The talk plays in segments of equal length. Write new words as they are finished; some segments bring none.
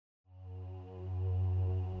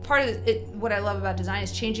part of it, what I love about design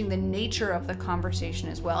is changing the nature of the conversation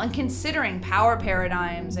as well, and considering power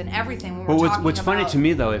paradigms and everything when we're talking what's about, funny to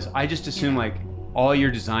me though is I just assume like all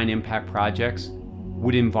your design impact projects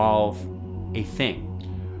would involve a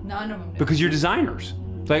thing. None of them do. Because you're designers.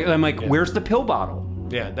 Like I'm like, where's the pill bottle?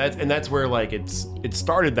 Yeah, that's where like it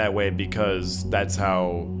started that way because that's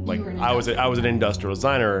how like I was an industrial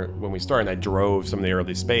designer when we started. And I drove some of the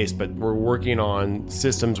early space, but we're working on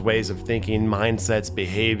systems, ways of thinking, mindsets,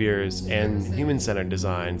 behaviors, and human-centered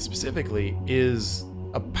design specifically is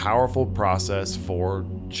a powerful process for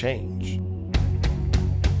change.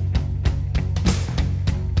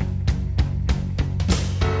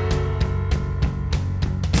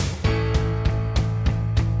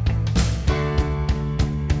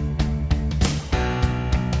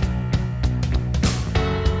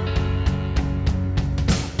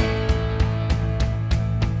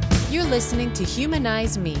 Listening to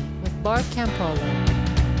Humanize Me with Barb Campolo.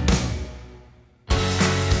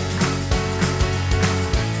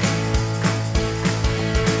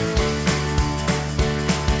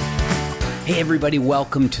 Hey everybody,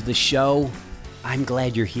 welcome to the show. I'm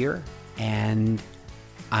glad you're here and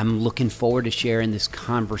I'm looking forward to sharing this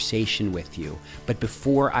conversation with you. But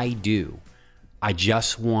before I do, I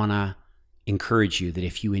just want to encourage you that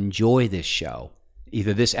if you enjoy this show,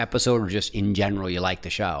 either this episode or just in general you like the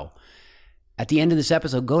show, at the end of this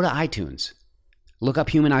episode, go to iTunes, look up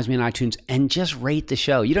Humanize Me on iTunes, and just rate the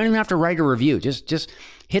show. You don't even have to write a review. Just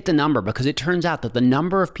hit the number, because it turns out that the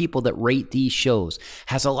number of people that rate these shows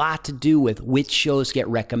has a lot to do with which shows get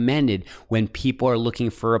recommended when people are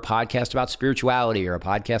looking for a podcast about spirituality or a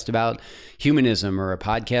podcast about humanism or a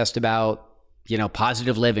podcast about,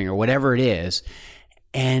 positive living or whatever it is.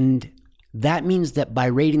 And that means that by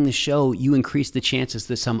rating the show, you increase the chances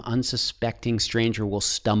that some unsuspecting stranger will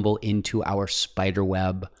stumble into our spider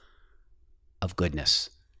web of goodness.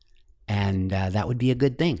 And that would be a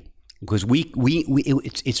good thing, because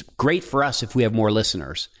it's great for us if we have more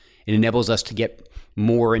listeners. It enables us to get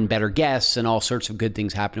more and better guests and all sorts of good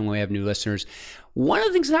things happening when we have new listeners. One of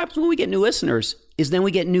the things that happens when we get new listeners is then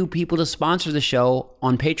we get new people to sponsor the show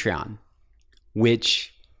on Patreon,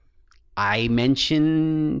 which I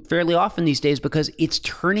mention fairly often these days because it's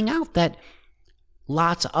turning out that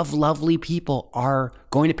lots of lovely people are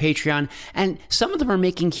going to Patreon, and some of them are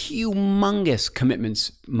making humongous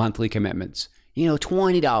commitments, monthly commitments,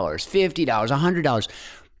 $20, $50, $100.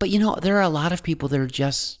 But there are a lot of people that are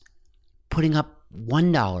just putting up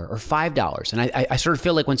 $1 or $5. And I sort of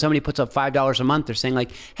feel like when somebody puts up $5 a month, they're saying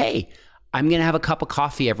like, hey, I'm going to have a cup of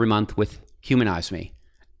coffee every month with Humanize Me.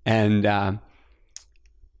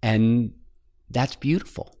 And that's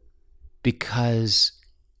beautiful, because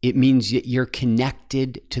it means you're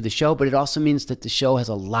connected to the show, but it also means that the show has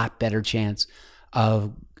a lot better chance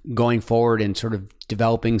of going forward and sort of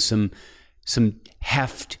developing some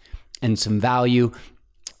heft and some value.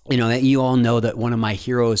 That you all know that one of my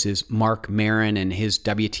heroes is Mark Maron and his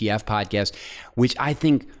WTF podcast, which I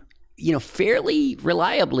think, fairly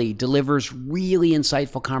reliably delivers really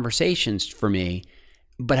insightful conversations for me.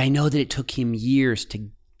 But I know that it took him years to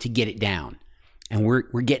get it down, and we're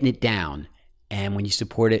getting it down. And when you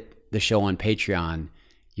support the show on Patreon,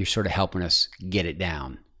 you're sort of helping us get it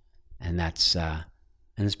down, and that's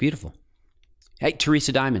beautiful. Hey,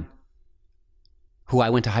 Teresa Diamond, who I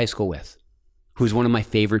went to high school with, who's one of my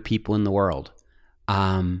favorite people in the world.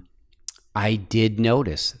 I did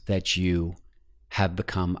notice that you have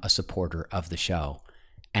become a supporter of the show,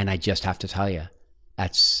 and I just have to tell you,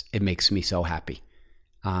 it makes me so happy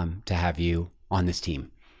to have you on this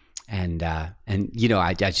team. And I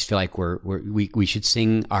just feel like we should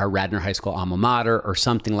sing our Radnor High School alma mater or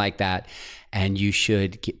something like that, and you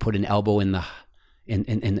should put an elbow in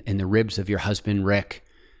the ribs of your husband Rick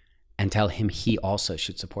and tell him he also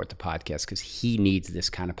should support the podcast, because he needs this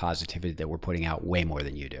kind of positivity that we're putting out way more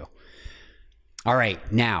than you do. All right,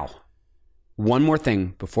 now one more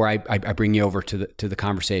thing before I bring you over to the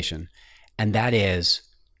conversation, and that is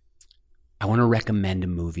I want to recommend a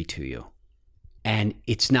movie to you. And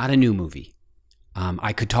it's not a new movie.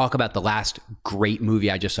 I could talk about the last great movie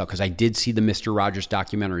I just saw, because I did see the Mr. Rogers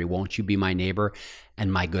documentary, Won't You Be My Neighbor?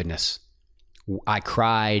 And my goodness, I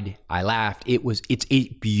cried, I laughed. It's a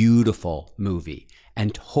beautiful movie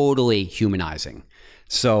and totally humanizing.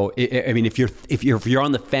 So, if you're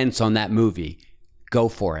on the fence on that movie, go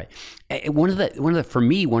for it. One of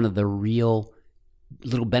the real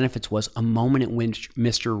little benefits was a moment in which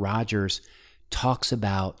Mr. Rogers talks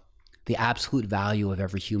about the absolute value of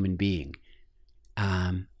every human being.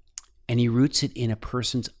 And he roots it in a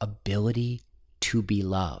person's ability to be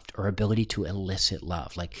loved, or ability to elicit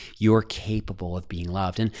love. Like, you're capable of being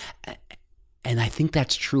loved. And I think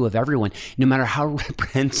that's true of everyone, no matter how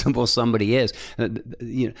reprehensible somebody is.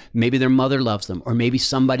 Maybe their mother loves them, or maybe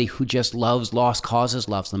somebody who just loves lost causes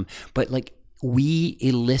loves them. But like, we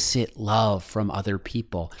elicit love from other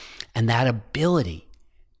people, and that ability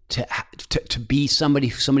to be somebody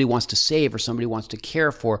who somebody wants to save, or somebody wants to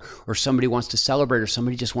care for, or somebody wants to celebrate, or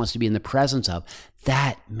somebody just wants to be in the presence of,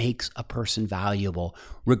 that makes a person valuable,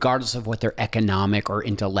 regardless of what their economic or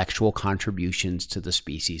intellectual contributions to the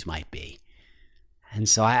species might be. And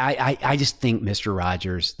so I just think Mr.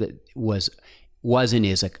 Rogers that was and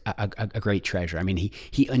is a great treasure. I mean,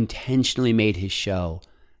 he intentionally made his show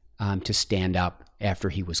to stand up after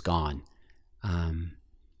he was gone,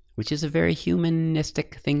 which is a very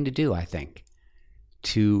humanistic thing to do, I think,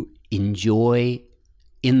 to enjoy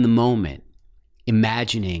in the moment,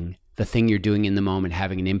 imagining the thing you're doing in the moment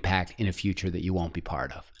having an impact in a future that you won't be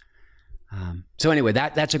part of. So anyway,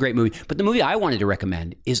 that's a great movie. But the movie I wanted to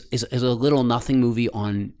recommend is a little nothing movie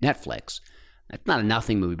on Netflix. It's not a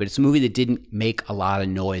nothing movie, but it's a movie that didn't make a lot of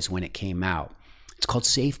noise when it came out. It's called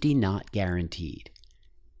Safety Not Guaranteed.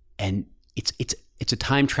 And it's a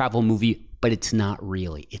time travel movie, but it's not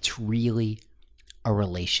really. It's really a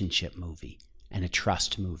relationship movie and a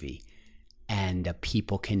trust movie and a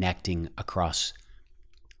people connecting across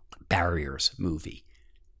barriers movie.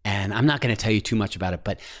 And I'm not going to tell you too much about it,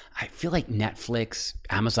 but I feel like Netflix,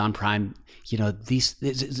 Amazon Prime,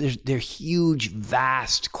 they're huge,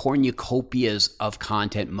 vast cornucopias of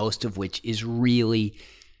content, most of which is really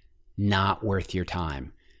not worth your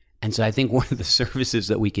time. And so I think one of the services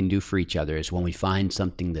that we can do for each other is when we find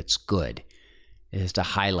something that's good, is to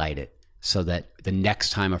highlight it so that the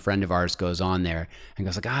next time a friend of ours goes on there and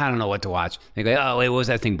goes like, I don't know what to watch. They go, oh, wait, what was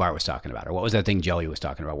that thing Bart was talking about? Or what was that thing Joey was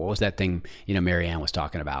talking about? What was that thing, Marianne was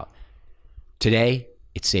talking about? Today,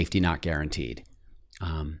 it's Safety Not Guaranteed.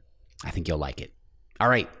 I think you'll like it. All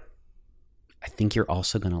right. I think you're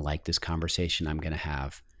also going to like this conversation I'm going to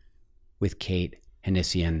have with Kate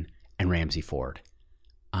Hanissian and Ramsey Ford.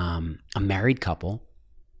 A married couple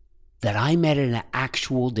that I met at an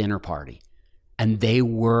actual dinner party. And they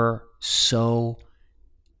were so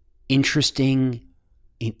interesting,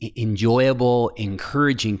 enjoyable,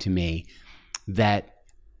 encouraging to me that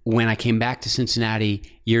when I came back to Cincinnati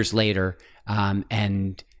years later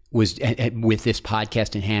and was with this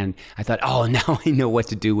podcast in hand, I thought, oh, now I know what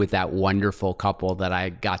to do with that wonderful couple that I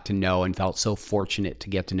got to know and felt so fortunate to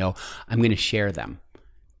get to know. I'm going to share them.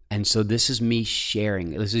 And so this is me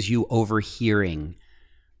sharing. This is you overhearing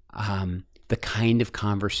the kind of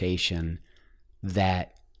conversation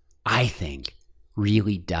that I think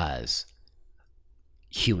really does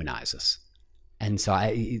humanize us. And so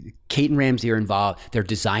Kate and Ramsey are involved. They're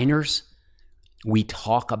designers. We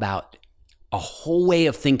talk about a whole way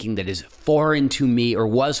of thinking that is foreign to me, or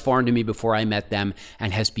was foreign to me before I met them,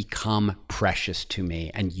 and has become precious to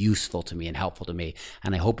me and useful to me and helpful to me.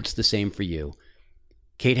 And I hope it's the same for you.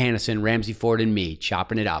 Kate Hanissian, Ramsey Ford, and me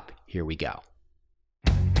chopping it up. Here we go.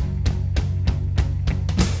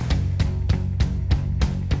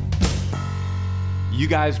 You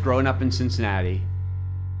guys growing up in Cincinnati,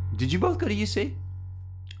 did you both go to UC?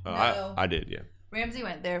 No. I did, yeah. Ramsey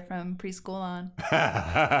went there from preschool on.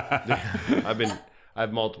 I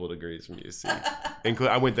have multiple degrees from UC.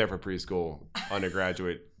 I went there for preschool,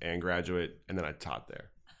 undergraduate, and graduate, and then I taught there.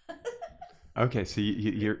 Okay, so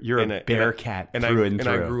you're a Bearcat through and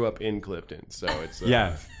through. And I grew up in Clifton, so it's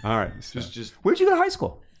yeah. All right. So. Just Where'd you go to high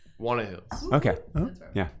school? Walnut Hills. Okay.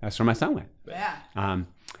 Yeah, that's where my son went. Yeah.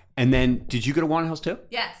 And then, did you go to Walnut Hills too?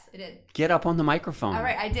 Yes, I did. Get up on the microphone. All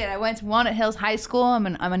right, I did. I went to Walnut Hills High School. I'm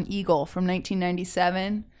an Eagle from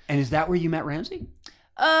 1997. And is that where you met Ramsey?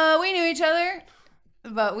 We knew each other,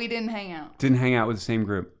 but we didn't hang out. Didn't hang out with the same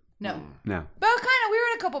group? No. No. But kind of, we were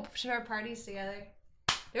at a couple parties together.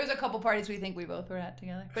 There was a couple parties we think we both were at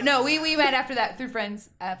together. But no, we met after that through friends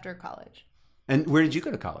after college. And where did you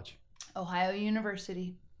go to college? Ohio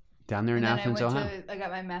University. Down there in Athens, Ohio? I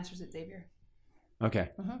got my master's at Xavier. Okay.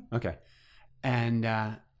 Okay. And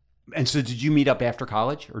so did you meet up after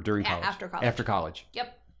college or during college? After college. After college.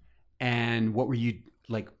 Yep. And what were you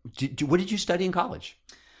like? What did you study in college?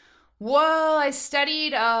 Well, I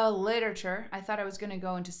studied literature. I thought I was going to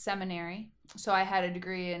go into seminary. So I had a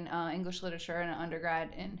degree in English literature and an undergrad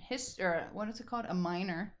in history, or what is it called? A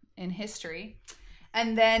minor in history.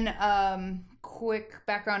 And then quick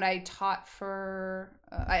background, I taught for,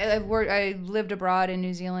 I lived abroad in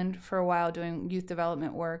New Zealand for a while doing youth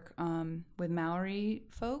development work with Maori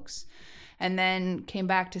folks. And then came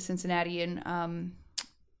back to Cincinnati and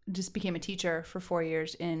just became a teacher for 4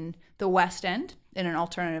 years in the West End in an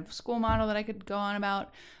alternative school model that I could go on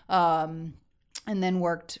about. and then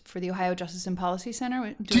worked for the Ohio Justice and Policy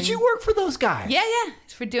Center. Did you work for those guys? Yeah.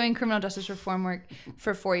 For doing criminal justice reform work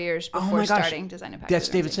for 4 years before starting Design Impact. That's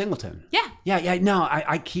David Singleton. Yeah. Yeah. No,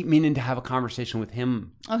 I keep meaning to have a conversation with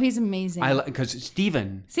him. Oh, he's amazing. Because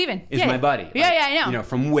Steven is yeah. my buddy. Yeah, I know. You know,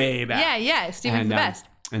 from way back. Yeah. Steven's the best.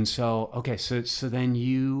 And so, okay, so then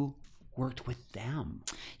you worked with them.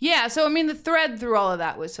 Yeah, so I mean, the thread through all of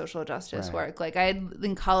that was social justice work. Like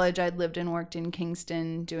in college, I'd lived and worked in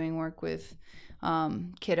Kingston doing work with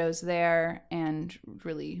kiddos there and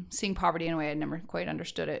really seeing poverty in a way I'd never quite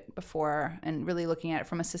understood it before, and really looking at it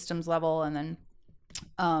from a systems level. And then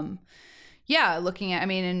looking at, I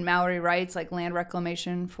mean, in Maori rights, like land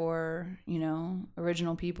reclamation for,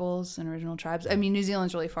 original peoples and original tribes. I mean, New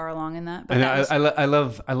Zealand's really far along in that. But I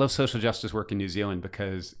love social justice work in New Zealand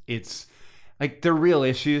because it's like they're real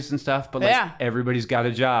issues and stuff, but like everybody's got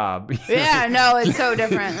a job. Yeah, no, it's so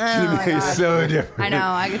different. Oh my God. It's so different. I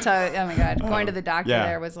know. I could tell you, oh my God. Going to the doctor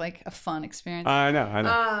there was like a fun experience. I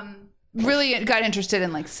know. Really got interested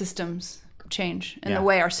in like systems change and the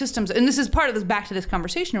way our systems, and this is part of this, back to this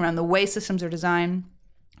conversation around the way systems are designed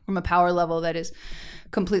from a power level that is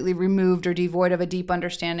completely removed or devoid of a deep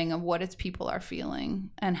understanding of what its people are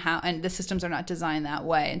feeling and how, and the systems are not designed that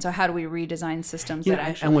way. And so how do we redesign systems that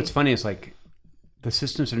actually... And what's funny is like the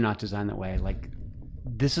systems are not designed that way. Like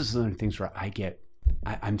this is one of the things where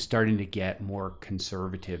I'm starting to get more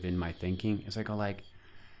conservative in my thinking. It's like,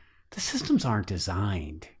 the systems aren't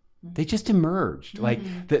designed. They just emerged. Like,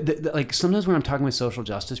 like sometimes when I'm talking with social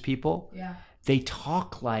justice people, they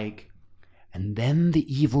talk like, and then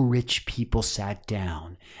the evil rich people sat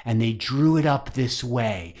down and they drew it up this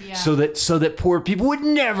way so that poor people would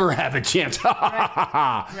never have a chance.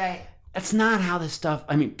 Right. That's not how this stuff.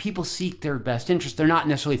 I mean, people seek their best interest. They're not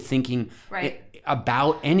necessarily thinking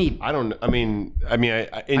about any. I don't. I mean,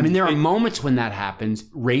 there are moments when that happens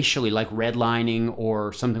racially, like redlining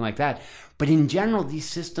or something like that. But in general, these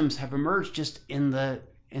systems have emerged just in the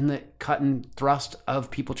cut and thrust of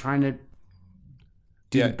people trying to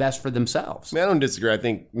do the best for themselves. I mean, I don't disagree. I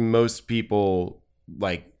think most people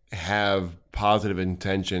have positive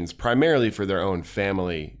intentions primarily for their own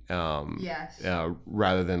family,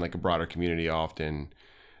 rather than like a broader community often.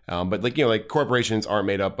 But corporations aren't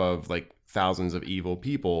made up of thousands of evil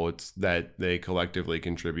people. It's that they collectively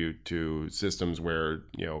contribute to systems where,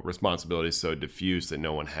 responsibility is so diffuse that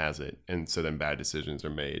no one has it. And so then bad decisions are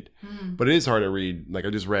made. But it is hard to read. I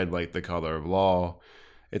just read The Color of Law.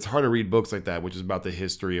 It's hard to read books like that, which is about the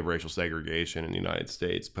history of racial segregation in the United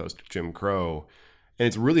States post Jim Crow. And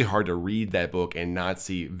it's really hard to read that book and not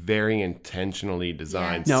see very intentionally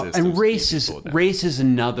designed systems. And race is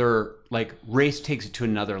another, race takes it to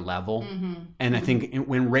another level. And I think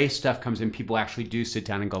when race stuff comes in, people actually do sit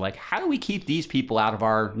down and go how do we keep these people out of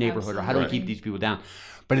our neighborhood? Or how do we keep these people down?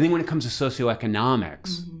 But I think when it comes to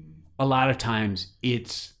socioeconomics, a lot of times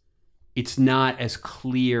it's not as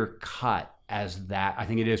clear cut as that. I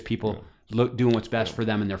think it is people doing what's best for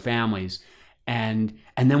them and their families. And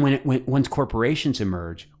then once corporations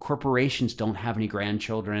emerge, corporations don't have any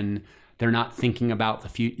grandchildren. They're not thinking about the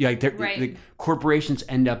future. The corporations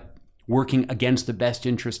end up working against the best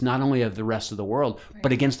interest not only of the rest of the world,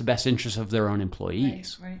 but against the best interest of their own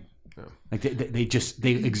employees. Right.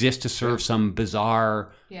 They exist to serve some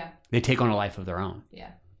bizarre. They take on a life of their own.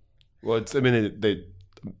 Yeah. Well,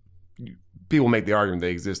 people make the argument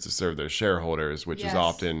they exist to serve their shareholders, which is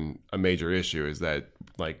often a major issue, is that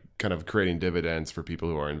kind of creating dividends for people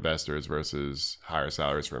who are investors versus higher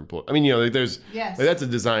salaries for employees. I mean, that's a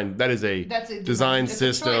design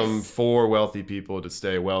system for wealthy people to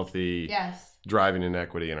stay wealthy, driving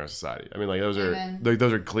inequity in our society. I mean,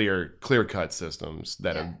 those are clear cut systems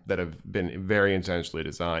that have been very intentionally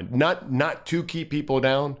designed, not to keep people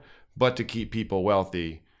down, but to keep people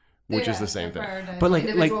wealthy. Which is the same thing. But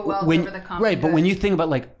when you think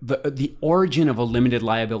about the origin of a limited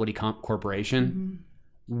liability corporation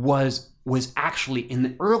was actually in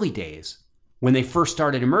the early days when they first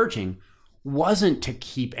started emerging, wasn't to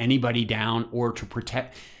keep anybody down or to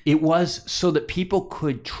protect. It was so that people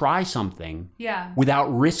could try something without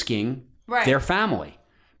risking their family.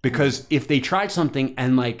 Because if they tried something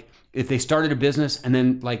and if they started a business and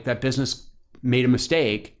then that business made a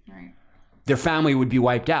mistake, their family would be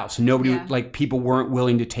wiped out. So nobody, people weren't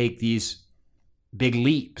willing to take these big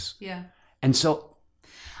leaps. Yeah. And so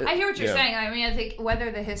I hear what you're Yeah. saying. I mean, I think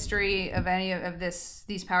whether the history of any of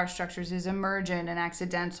these power structures is emergent and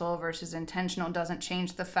accidental versus intentional doesn't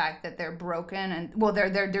change the fact that they're broken and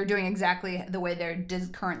they're doing exactly the way they're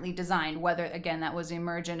currently designed. Whether again that was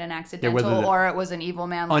emergent and accidental or it was an evil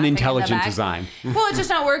man laughing in the unintelligent back. design. Well, it's just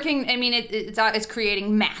not working. I mean, it's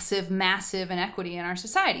creating massive inequity in our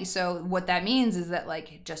society. So what that means is that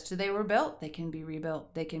like just as they were built, they can be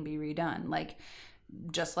rebuilt, they can be redone. Like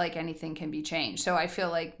just like anything can be changed. So I feel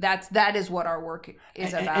like that is what our work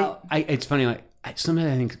is about. It's funny. Like sometimes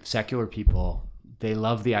I think secular people, they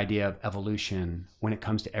love the idea of evolution when it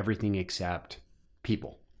comes to everything except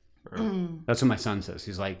people. That's what my son says.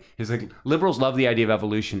 He's like liberals love the idea of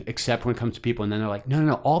evolution except when it comes to people, and then they're like,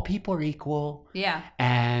 no, all people are equal. Yeah.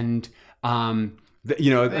 And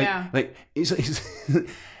like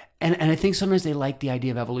and I think sometimes they like the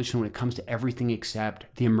idea of evolution when it comes to everything except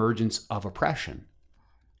the emergence of oppression.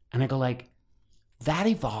 And I go like, that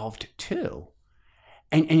evolved too.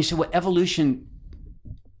 And you say, well, evolution,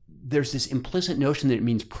 there's this implicit notion that it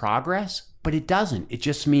means progress, but it doesn't. It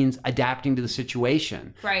just means adapting to the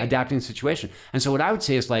situation. Right. Adapting to the situation. And so what I would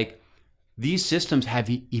say is like, these systems have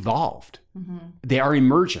evolved. Mm-hmm. They are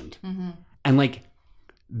emergent. Mm-hmm. And like,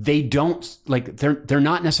 they don't, like, they're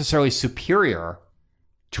not necessarily superior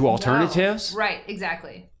to alternatives. No. Right,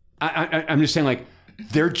 exactly. I'm just saying like,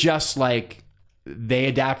 they're just like, they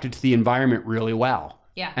adapted to the environment really well.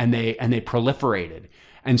 Yeah. And they proliferated.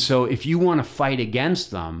 And so if you want to fight against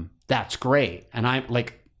them, that's great. And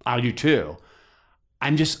I do too.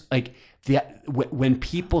 I'm just like, when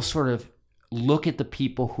people sort of look at the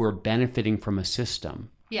people who are benefiting from a system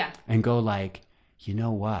and go like, you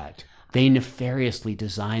know what? They nefariously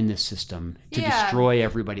designed this system to destroy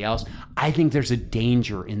everybody else. I think there's a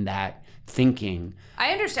danger in that thinking.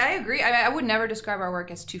 I understand. I agree. I would never describe our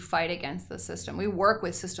work as to fight against the system. We work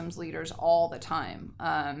with systems leaders all the time.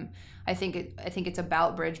 I think it's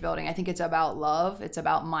about bridge building. I think it's about love. It's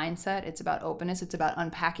about mindset. It's about openness. It's about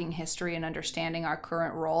unpacking history and understanding our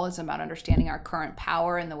current role. It's about understanding our current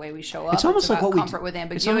power and the way we show up. It's almost like what comfort with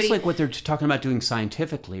ambiguity. It's almost like what they're talking about doing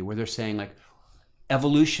scientifically, where they're saying like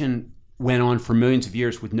evolution went on for millions of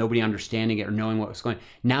years with nobody understanding it or knowing what was going on.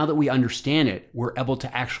 Now that we understand it, we're able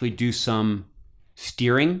to actually do some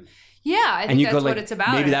steering. Yeah, I think that's what it's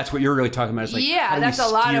about. Maybe that's what you're really talking about. Is like, that's a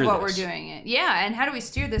lot of what this? we're doing. Yeah, and how do we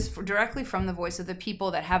steer this directly from the voice of the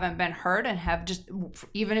people that haven't been heard and have just,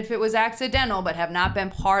 even if it was accidental, but have not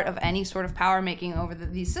been part of any sort of power making over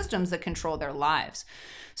these systems that control their lives.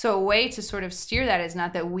 So a way to sort of steer that is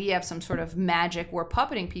not that we have some sort of magic, we're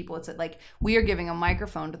puppeting people. It's that like we are giving a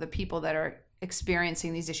microphone to the people that are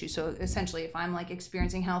experiencing these issues. So essentially, if I'm like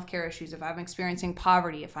experiencing healthcare issues, if I'm experiencing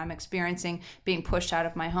poverty, if I'm experiencing being pushed out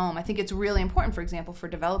of my home, I think it's really important, for example, for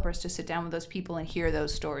developers to sit down with those people and hear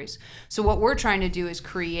those stories. So what we're trying to do is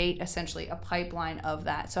create essentially a pipeline of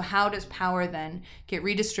that. So how does power then get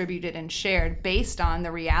redistributed and shared based on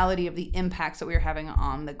the reality of the impacts that we are having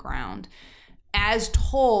on the ground? As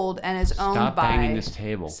told and as owned Stop by... banging this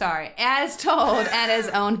table. Sorry. As told and as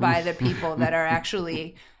owned by the people that are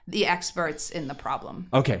actually the experts in the problem.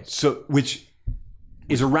 Okay, so which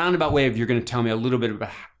is a roundabout way of you're going to tell me a little bit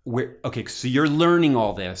about where. Okay, so you're learning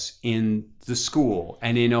all this in the school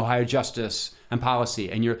and in Ohio Justice and Policy,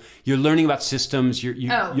 and you're learning about systems.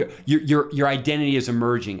 Your identity is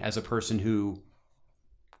emerging as a person who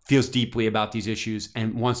feels deeply about these issues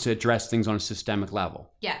and wants to address things on a systemic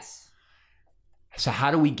level. Yes. So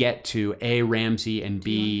how do we get to A, Ramsey, and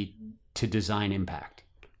B, to design impact?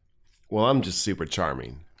 Well, I'm just super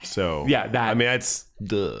charming. So yeah, that. I mean, that's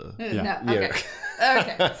duh. No, okay.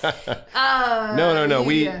 Okay.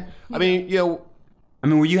 No. I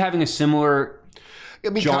mean, were you having a similar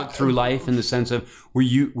jaunt through life in the sense of were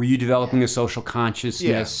you developing a social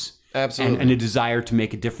consciousness? Yeah, absolutely. And a desire to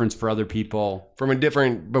make a difference for other people from a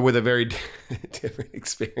different, but with a very different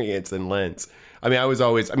experience and lens. I mean,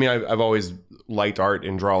 I've always liked art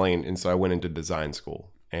and drawing, and so I went into design school,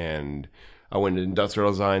 and I went to industrial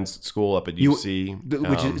design school up at UC.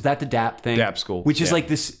 Which is that the DAP thing? DAP school. Which is like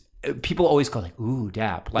this, people always call it like, ooh,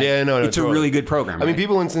 DAP. Like, yeah, no, it's totally. a really good program. I mean,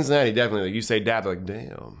 people in Cincinnati definitely, like, you say DAP, they're like,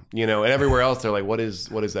 damn. You know, and everywhere else, they're like, what is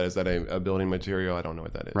that? Is that a building material? I don't know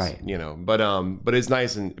what that is. Right. You know, but it's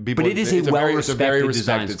nice, and people. But it is a very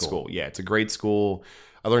respected school. Yeah, it's a great school.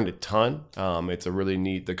 I learned a ton. It's a really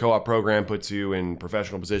neat. The co-op program puts you in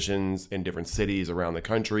professional positions in different cities around the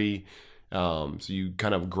country. So you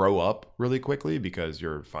kind of grow up really quickly because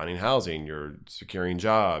you're finding housing, you're securing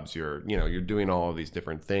jobs, you're doing all of these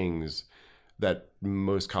different things that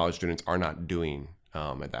most college students are not doing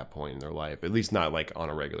at that point in their life, at least not like on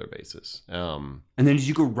a regular basis. And then did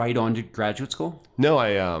you go right on to graduate school? No,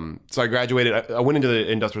 so I graduated. I went into the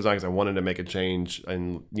industrial design because I wanted to make a change.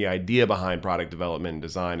 And the idea behind product development and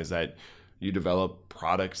design is that you develop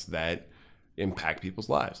products that impact people's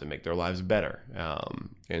lives and make their lives better.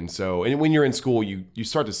 And when you're in school, you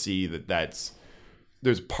start to see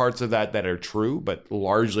there's parts of that are true, but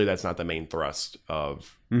largely that's not the main thrust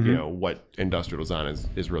of what industrial design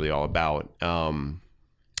is really all about,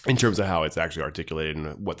 in terms of how it's actually articulated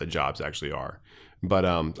and what the jobs actually are. But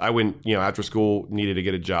I went, after school, needed to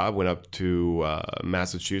get a job, went up to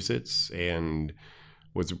Massachusetts and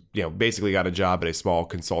was, basically got a job at a small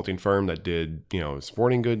consulting firm that did,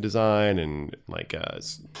 sporting good design and like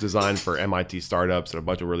design for MIT startups and a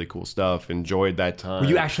bunch of really cool stuff. Enjoyed that time. Were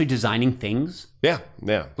you actually designing things? Yeah.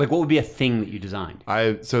 Like what would be a thing that you designed?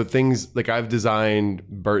 Things like I've designed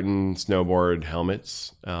Burton snowboard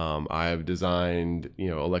helmets. I've designed,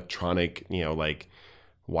 electronic, like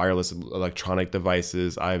wireless electronic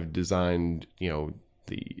devices. I've designed,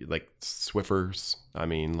 the like Swiffers. I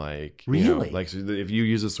mean, like really, like so if you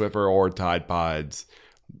use a Swiffer or Tide Pods,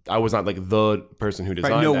 I was not like the person who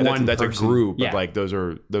designed right, that. That's a group, yeah. But like those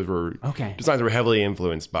were okay. designs that were heavily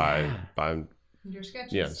influenced by your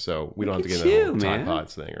sketches. Yeah, so we don't have to Look get at into the you, whole man. Tide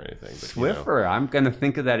Pods thing or anything. But, Swiffer, I'm gonna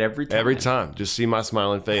think of that every time. Every time, just see my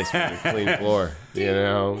smiling face with a clean floor.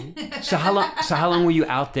 So how long were you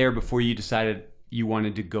out there before you decided you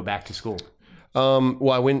wanted to go back to school?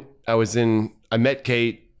 Well, I met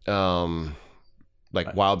Kate,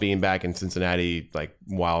 while being back in Cincinnati, like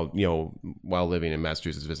while living in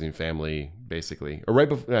Massachusetts, visiting family, basically, or right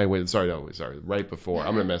before. Right before.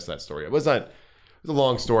 I'm gonna mess that story up. It's a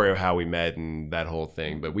long story of how we met and that whole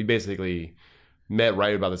thing, but we basically met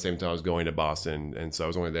right about the same time I was going to Boston, and so I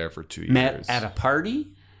was only there for 2 years. Met at a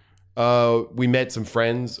party? We met some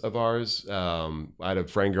friends of ours. I had a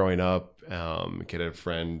friend growing up. Kid had a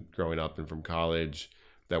friend growing up and from college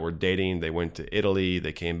that were dating. They went to Italy.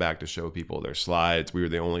 They came back to show people their slides. We were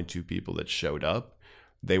the only two people that showed up.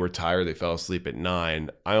 They were tired. They fell asleep at 9.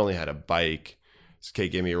 I only had a bike.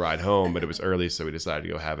 Kate gave me a ride home, but it was early, so we decided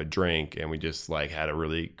to go have a drink, and we just like had a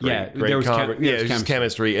really great conversation. It was just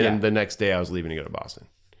chemistry. And then the next day I was leaving to go to Boston.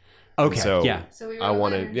 Okay. So yeah. So we I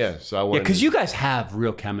wanted. Because you guys have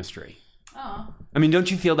real chemistry. Oh. I mean, don't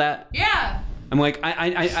you feel that? Yeah. I'm like,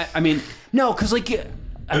 I mean, no, because like,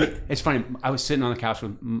 I mean, it's funny. I was sitting on the couch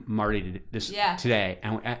with Marty today,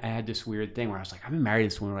 and I had this weird thing where I was like, I've been married to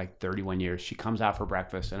this woman for like 31 years. She comes out for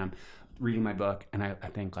breakfast, and I'm reading my book, and I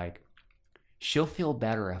think like, she'll feel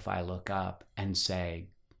better if I look up and say,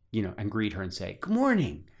 and greet her and say, good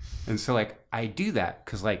morning. And so like, I do that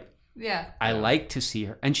because like, I like to see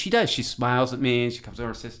her, and she does. She smiles at me, and she comes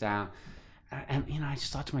over, sits down, and I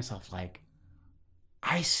just thought to myself like,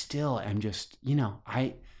 I still am just,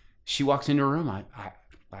 she walks into a room,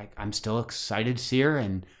 I'm still excited to see her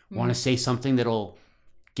and want to say something that'll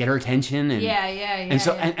get her attention. And and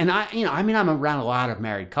so and I, I'm around a lot of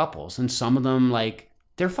married couples, and some of them like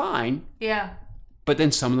they're fine. Yeah. But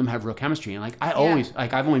then some of them have real chemistry, and like I always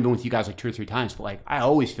like I've only been with you guys like 2 or 3 times, but like I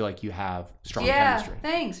always feel like you have strong chemistry.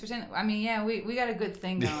 Thanks for saying that. I mean, we got a good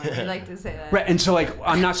thing going. We like to say that. Right, and so like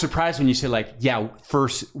I'm not surprised when you say like,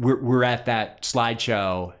 first we're at that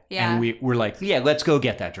slideshow, and we're like, let's go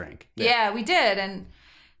get that drink. Yeah, we did, and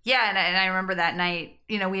I remember that night.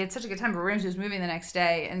 We had such a good time. But Ramsey was moving the next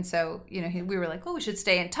day, and so we were like, we should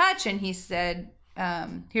stay in touch, and he said,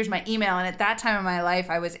 here's my email. And at that time in my life,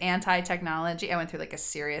 I was anti-technology. I went through like a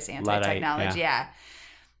serious anti-technology. Yeah.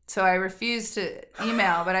 So I refused to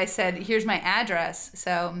email, but I said, here's my address.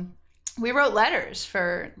 So we wrote letters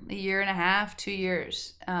for 1.5 years, 2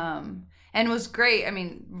 years. And it was great. I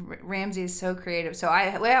mean, Ramsey is so creative. So I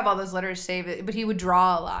have all those letters saved, but he would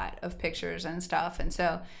draw a lot of pictures and stuff. And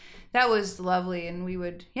so that was lovely. And we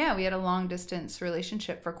had a long distance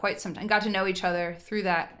relationship for quite some time. Got to know each other through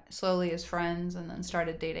that slowly as friends, and then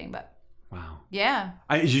started dating. But wow. Yeah.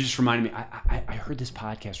 You just reminded me, I heard this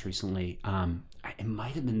podcast recently. It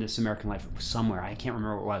might have been This American Life. It was somewhere. I can't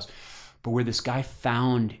remember what it was. But where this guy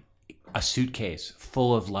found a suitcase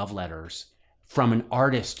full of love letters from an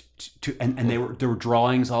artist and there were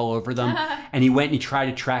drawings all over them, and he went and he tried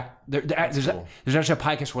to track. There's actually a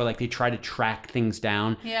podcast where like they try to track things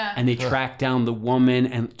down, and they tracked down the woman,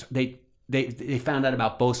 and they found out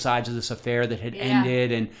about both sides of this affair that had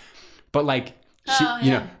ended, but like.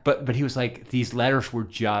 But he was like, these letters were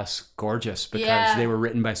just gorgeous because they were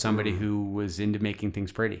written by somebody who was into making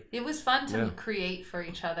things pretty. It was fun to create for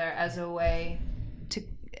each other as a way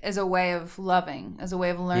of loving, as a way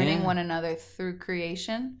of learning one another through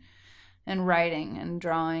creation. and writing and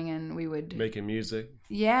drawing, and we would Making music.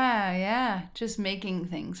 yeah, just making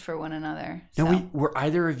things for one another. Now, So, were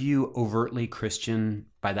either of you overtly Christian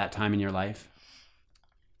by that time in your life?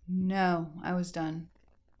 no, I was done.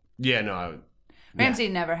 Yeah, no, Ramsey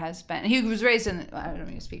never has been. He was raised in. I don't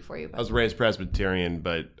mean to speak for you, I but was raised Presbyterian,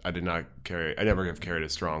 but I never have carried a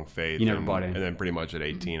strong faith. You never bought in. And then pretty much at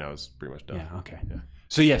 18, I was pretty much done. Yeah. Okay.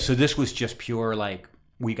 Yeah. So this was just pure like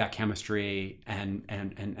we got chemistry and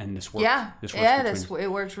this works. yeah, This works yeah, between-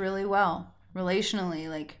 it worked really well relationally.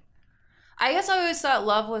 Like, I guess I always thought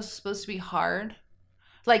love was supposed to be hard.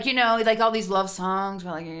 Like, you know, like all these love songs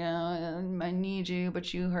were like, you know, I need you,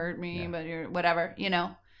 but you hurt me, but you're whatever, you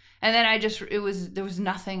know. And then there was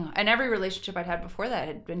nothing, and every relationship I'd had before that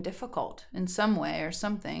had been difficult in some way or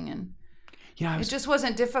something, and Yeah. it just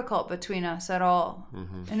wasn't difficult between us at all,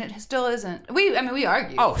 and it still isn't. We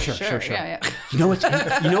argue. Oh, for sure. Yeah. You know what's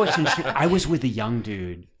interesting? I was with a young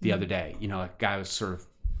dude the other day. You know, a guy I was sort of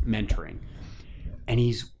mentoring, and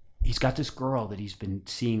he's got this girl that he's been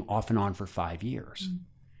seeing off and on for 5 years,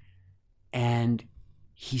 and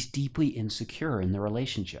he's deeply insecure in the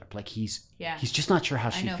relationship. Like he's just not sure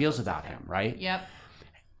how she know feels folks about like him, that. right? Yep.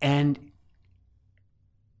 And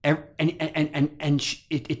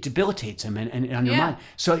it debilitates him and undermines.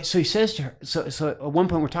 Yeah. So he says to her. So at one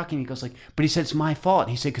point we're talking. He goes like, "But he said it's my fault."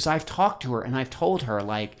 He said because I've talked to her and I've told her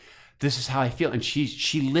like this is how I feel, and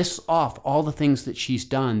she lists off all the things that she's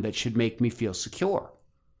done that should make me feel secure.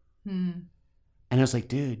 And I was like,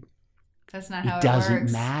 dude, That's not how it it doesn't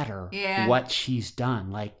works. matter Yeah. what she's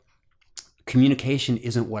done. Like communication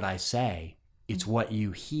isn't what I say; it's what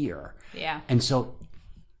you hear. Yeah. And so,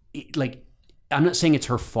 like, I'm not saying it's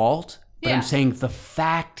her fault, but Yeah. I'm saying the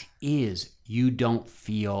fact is you don't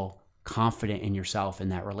feel confident in yourself in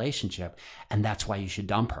that relationship, and that's why you should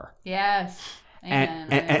dump her. Yes.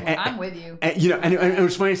 Amen. I'm with you. And, you know, and it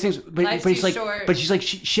was one of those things. But Life's it's too like, short. but she's like,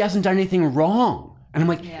 she hasn't done anything wrong, and I'm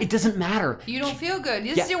like, Yeah. it doesn't matter. You don't feel good.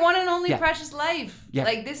 This Yeah. is your one and only Yeah. precious life. Yeah.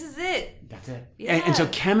 Like, this is it. That's it. Yeah. And so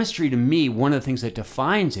chemistry to me, one of the things that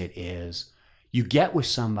defines it is you get with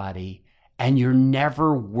somebody and you're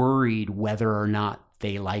never worried whether or not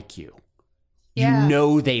they like you. Yeah. You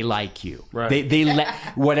know they like you. Right. They let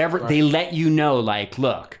whatever they let you know. Like,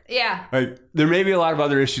 look, Yeah. there may be a lot of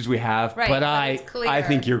other issues we have, Right, but but it's clear. I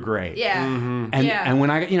think you're great. Yeah. And Yeah. and when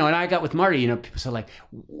I got with Marty, you know, people said like,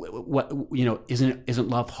 what you know, isn't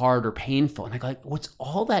love hard or painful? And I go like, what's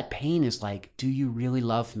all that pain is like? Do you really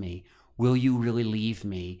love me? Will you really leave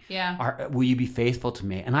me? Yeah. Will you be faithful to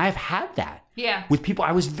me? And I've had that Yeah. with people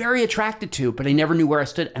I was very attracted to, but I never knew where I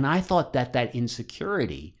stood. And I thought that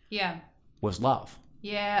insecurity Yeah. was love.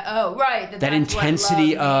 Yeah. Oh, right. That That's what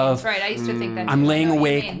intensity love means. of, Right. I used to think that. I'm too. laying I know what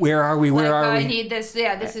you awake. mean. Where are we? Where Like, are I we? need this.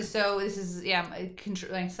 Yeah. This is. Yeah.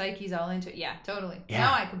 My psyche's all into it. Yeah. Totally. Yeah.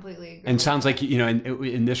 No, I completely agree. And sounds like, you know,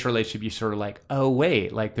 in this relationship, you sort of like, oh,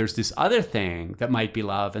 wait, like there's this other thing that might be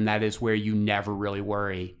love. And that is where you never really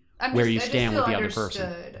worry where you stand with the other person.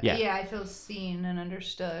 Understood. Yeah. Yeah. I feel seen and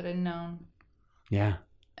understood and known. Yeah.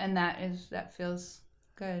 And that feels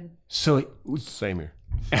good. Same here.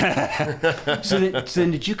 So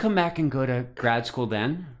then did you come back and go to grad school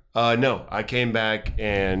then? No, I came back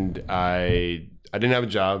and I didn't have a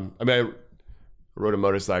job. I mean, I rode a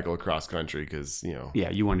motorcycle across country because, you know, Yeah,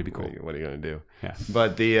 you wanted to be cool. what are you gonna do? Yeah.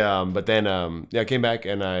 But then I came back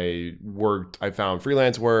and I worked. I found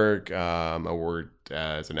freelance work. I worked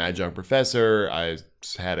as an adjunct professor. I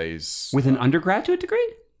had With an undergraduate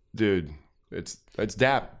degree? dude. It's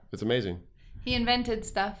DAP. It's amazing. He invented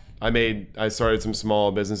stuff. I started some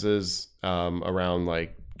small businesses around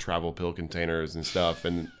like travel pill containers and stuff,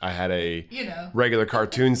 and I had a regular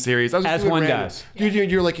cartoon series. I was As doing one random- does.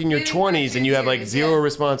 You're like in your Doing 20s and you have like cartoon zero series,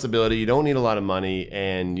 responsibility. You don't need a lot of money,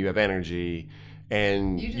 and you have energy,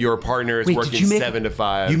 and your partner is Wait, working did you make 7 to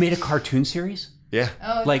 5. You made a cartoon series? Yeah.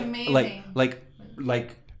 Oh, it's Like amazing. like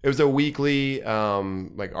It was a weekly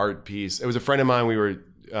like art piece. It was a friend of mine. We were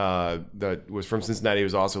that was from Cincinnati. He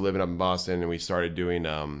was also living up in Boston, and we started doing.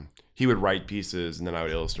 He would write pieces, and then I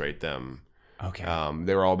would illustrate them. Okay.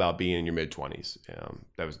 They were all about being in your mid-20s. Yeah,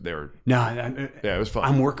 it was fun.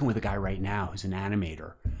 I'm working with a guy right now who's an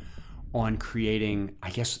animator on creating, I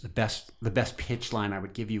guess the best pitch line I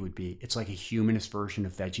would give you would be, it's like a humanist version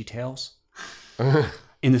of VeggieTales.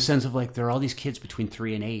 In the sense of like, there are all these kids between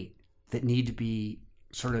 3 and 8 that need to be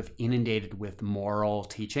sort of inundated with moral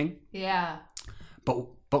teaching, Yeah. but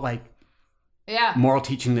like Yeah. moral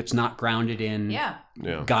teaching that's not grounded in Yeah.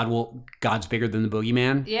 Yeah. God's bigger than the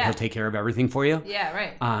boogeyman. Yeah. He'll take care of everything for you. Yeah.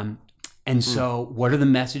 Right. And so what are the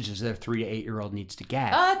messages that a 3 to 8 year old needs to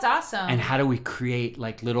get? Oh, that's awesome. And how do we create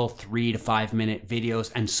like little 3 to 5 minute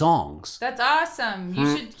videos and songs? That's awesome.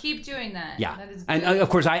 You should keep doing that. Yeah. That is And good. of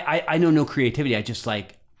course, I know no creativity. I just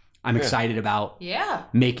like, I'm excited about Yeah.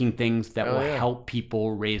 making things that will yeah. help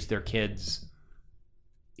people raise their kids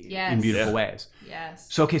Yes. in beautiful Yeah. ways. Yes.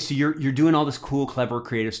 So, okay, so you're doing all this cool, clever,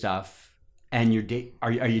 creative stuff, and you're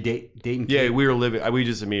are you dating? Yeah, we were living. We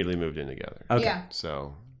just immediately moved in together. Okay. Yeah.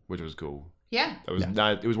 So, which was cool. Yeah. It was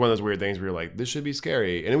not. It was one of those weird things where you're like, this should be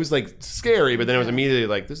scary, and it was like scary, but then it was immediately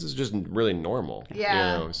like, this is just really normal.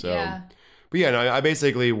 Yeah. You know? So, Yeah. but yeah, no, I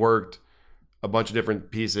basically worked a bunch of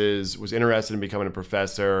different pieces. Was interested in becoming a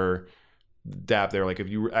professor. They're like, if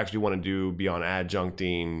you actually want to do beyond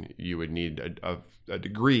adjuncting, you would need a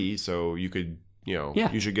degree, so you could,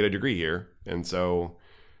 you should get a degree here. And so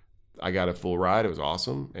I got a full ride. It was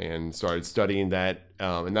awesome, and started studying that.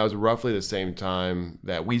 And that was roughly the same time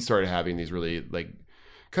that we started having these really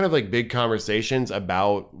kind of big conversations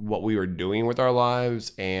about what we were doing with our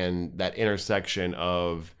lives, and that intersection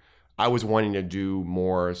of, I was wanting to do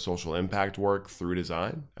more social impact work through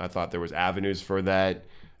design. I thought there was avenues for that.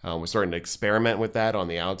 Was starting to experiment with that on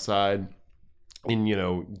the outside.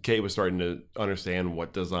 And, Kate was starting to understand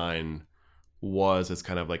what design was as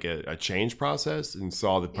kind of like a change process, and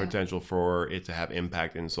saw the potential for it to have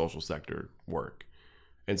impact in social sector work.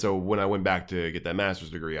 And so when I went back to get that master's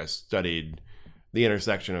degree, I studied the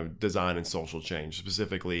intersection of design and social change,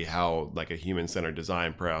 specifically how a human-centered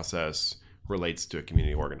design process relates to a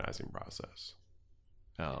community organizing process.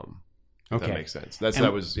 If that makes sense.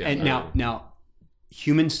 And now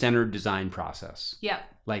human-centered design process. Yeah.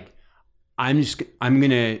 I'm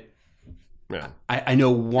gonna. Yeah. I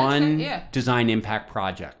know one good, yeah. design impact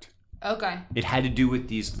project. Okay. It had to do with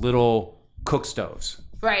these little cook stoves.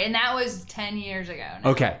 Right, and that was 10 years ago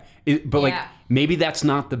now. Okay, but Yeah. maybe that's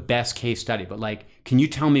not the best case study. But can you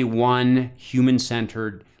tell me one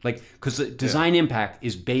human-centered because design impact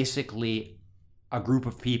is basically a group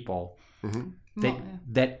of people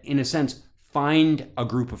that in a sense find a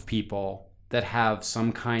group of people that have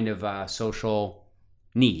some kind of a social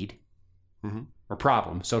need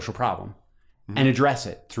or social problem, and address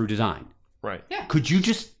it through design. Right. Yeah. Could you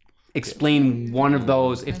just explain one of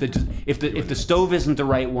those? If the stove isn't the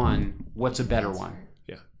right one, what's a better one?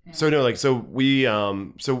 Yeah. So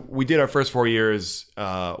we did our first 4 years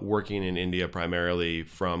working in India primarily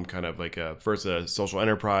from kind of first a social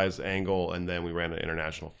enterprise angle, and then we ran an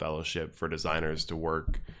international fellowship for designers to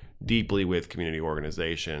work deeply with community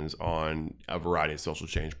organizations on a variety of social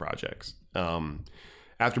change projects.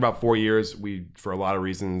 After about 4 years, for a lot of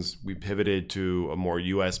reasons, we pivoted to a more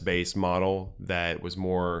US-based model that was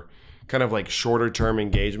more kind of shorter term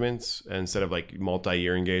engagements instead of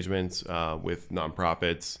multi-year engagements with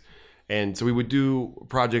nonprofits. And so we would do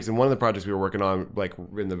projects, and one of the projects we were working on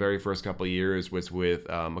in the very first couple of years was with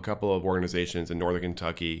a couple of organizations in Northern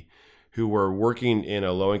Kentucky who were working in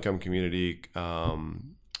a low-income community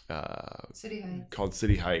City Heights. called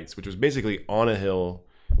City Heights, which was basically on a hill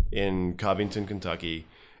in Covington, Kentucky,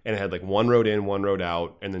 and it had one road in, one road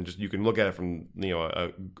out, and then just you can look at it from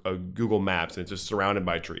a Google Maps, and it's just surrounded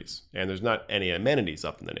by trees, and there's not any amenities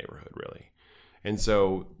up in the neighborhood really. And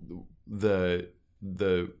so the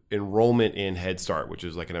enrollment in Head Start, which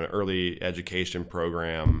is an early education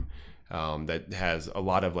program that has a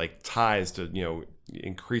lot of ties to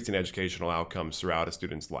increasing educational outcomes throughout a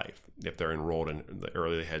student's life if they're enrolled in the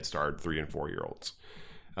early Head Start 3 and 4 year olds.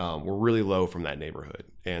 Were really low from that neighborhood,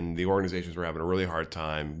 and the organizations were having a really hard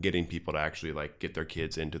time getting people to actually get their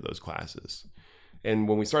kids into those classes. And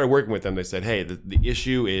when we started working with them, they said, hey, the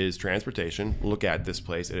issue is transportation. Look at this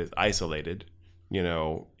place. It is isolated,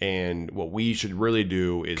 and what we should really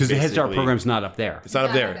do is Because the Head Start program's not up there. it's not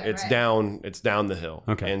up there. Right. It's down the hill.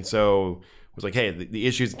 Okay. And so it was hey, the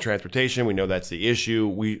issue is transportation. We know that's the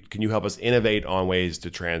issue. Can you help us innovate on ways to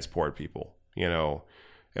transport people,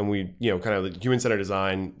 And we, kind of human-centered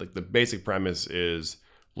design, the basic premise is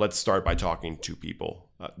let's start by talking to people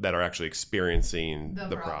that are actually experiencing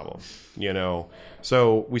the problem,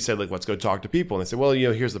 So we said, let's go talk to people. And they said, well,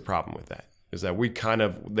 here's the problem with that, is that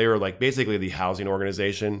they were basically the housing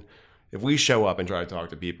organization. If we show up and try to talk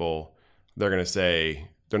to people, they're going to say,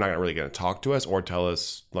 they're not really going to talk to us or tell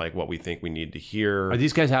us what we think we need to hear. Are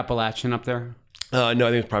these guys Appalachian up there? No, I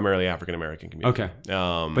think it's primarily African-American community. Okay.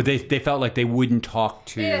 But they felt like they wouldn't talk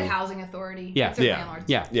to... They had a housing authority. Yeah. It's their Yeah. landlords.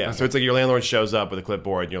 Yeah. Yeah, so it's your landlord shows up with a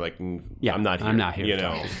clipboard, and you're like, Yeah, I'm not here. I'm not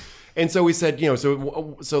here. And so we said,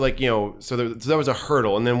 so that was a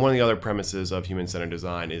hurdle. And then one of the other premises of human-centered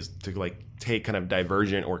design is to take kind of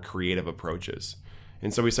divergent or creative approaches.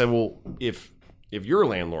 And so we said, well, if if your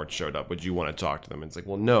landlord showed up, would you want to talk to them? And it's like,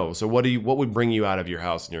 well, no. So what would bring you out of your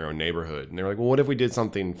house in your own neighborhood? And they're like, well, what if we did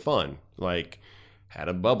something fun, like had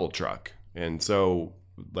a bubble truck? And so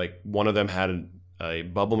like one of them had a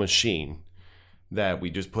bubble machine that we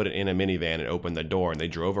just put it in a minivan and opened the door, and they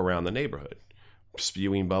drove around the neighborhood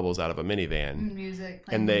spewing bubbles out of a minivan. Music.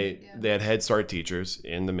 And they had Head Start teachers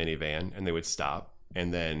in the minivan, and they would stop,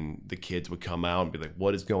 and then the kids would come out and be like,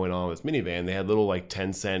 what is going on with this minivan? They had little like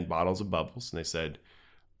 10-cent bottles of bubbles, and they said,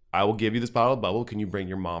 I will give you this bottle of bubble. Can you bring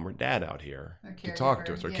your mom or dad out here to talk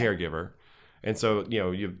to us, or caregiver? And so,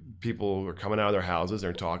 people are coming out of their houses,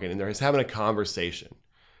 they're talking, and they're just having a conversation.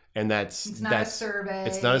 And it's not a survey.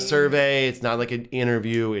 It's not a survey. It's not like an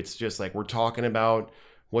interview. It's just like we're talking about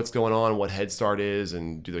what's going on, what Head Start is,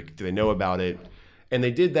 and do they know about it? And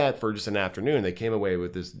they did that for just an afternoon. They came away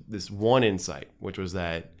with this one insight, which was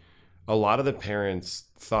that a lot of the parents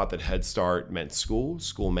thought that Head Start meant school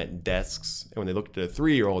meant desks. And when they looked at a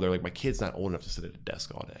 3-year-old, they're like, my kid's not old enough to sit at a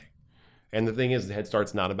desk all day. And the thing is, the Head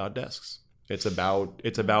Start's not about desks. It's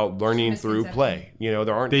about learning through play.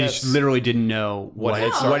 There aren't. They just literally didn't know what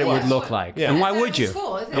it would look like, and why would you?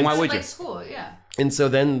 And why would you? School, yeah. And so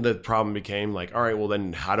then the problem became like, all right, well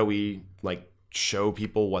then how do we like show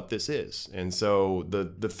people what this is? And so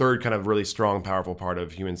the third kind of really strong, powerful part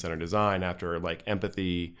of human-centered design, after like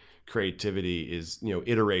empathy, creativity, is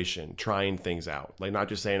iteration, trying things out. Like not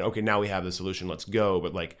just saying, okay, now we have the solution, let's go,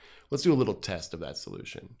 but like let's do a little test of that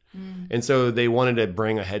solution. And so they wanted to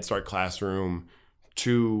bring a Head Start classroom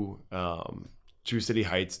to City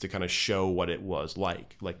Heights to kind of show what it was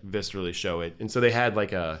like viscerally show it. And so they had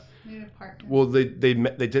like they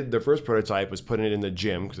did their first prototype was putting it in the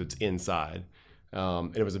gym because it's inside.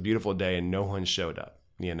 And it was a beautiful day and no one showed up,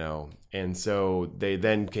 And so they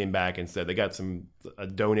then came back and said they got a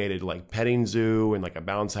donated like petting zoo and like a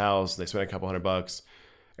bounce house. They spent a couple $100,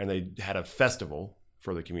 and they had a festival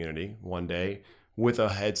for the community one day with a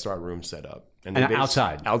Head Start room set up. And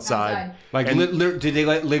outside. Like, did they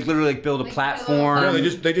literally build a platform? No,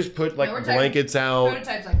 they just put like blankets out.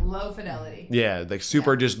 Prototypes like low fidelity. Yeah, like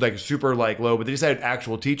super low. But they just had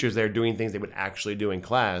actual teachers there doing things they would actually do in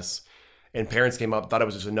class. And parents came up, thought it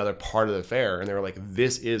was just another part of the fair, and they were like,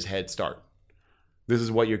 "This is Head Start. This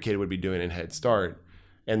is what your kid would be doing in Head Start."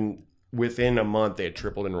 And within a month, they had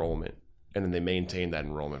tripled enrollment. And then they maintained that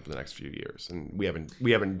enrollment for the next few years. And we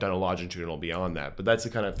haven't done a longitudinal beyond that. But that's the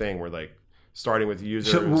kind of thing where like starting with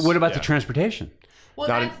users. So what about the transportation? Well,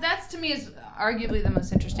 that's to me is arguably the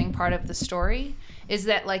most interesting part of the story, is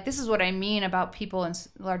that like this is what I mean about people in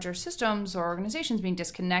larger systems or organizations being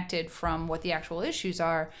disconnected from what the actual issues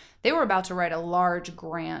are. They were about to write a large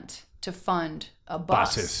grant to fund a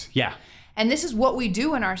bus. Buses, yeah. And this is what we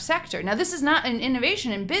do in our sector. Now, this is not an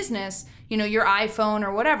innovation in business. Your iPhone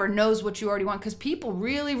or whatever knows what you already want because people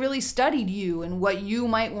really, really studied you and what you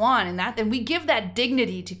might want. And we give that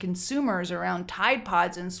dignity to consumers around Tide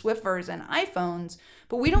Pods and Swiffers and iPhones,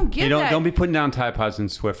 but we don't give that. Don't be putting down Tide Pods and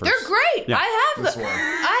Swiffers. They're great. Yeah. I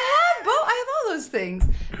have all those things.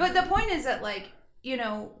 But the point is that like,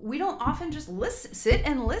 we don't often just sit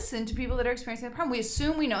and listen to people that are experiencing the problem. We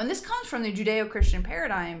assume we know. And this comes from the Judeo-Christian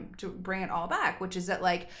paradigm, to bring it all back, which is that,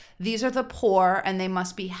 like, these are the poor and they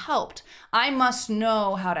must be helped. I must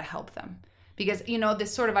know how to help them. Because,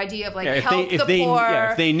 this sort of idea of, like, help the poor.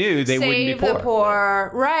 Yeah, if they knew, they wouldn't be poor. Save the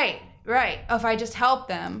poor. Right. If I just help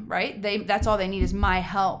them, right, that's all they need is my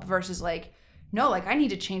help versus, like, no, like, I need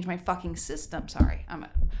to change my fucking system. Sorry,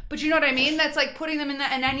 but you know what I mean? That's like putting them in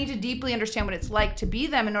that, and I need to deeply understand what it's like to be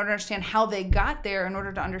them in order to understand how they got there, in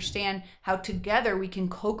order to understand how together we can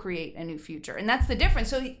co-create a new future. And that's the difference.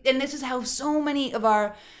 So, and this is how so many of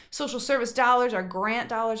our social service dollars, our grant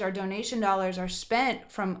dollars, our donation dollars are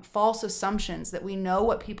spent from false assumptions that we know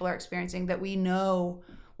what people are experiencing, that we know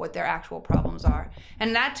what their actual problems are.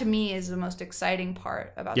 And that to me is the most exciting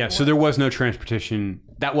part about the work. So there was no transportation.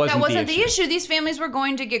 That wasn't the issue. These families were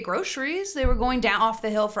going to get groceries. They were going down off the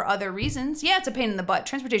hill for other reasons. Yeah, it's a pain in the butt.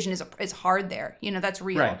 Transportation is hard there. That's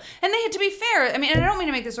real. Right. And they had to be fair. I mean, and I don't mean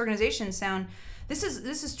to make this organization sound, this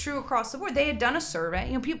is true across the board. They had done a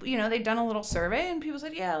survey. People, they'd done a little survey, and people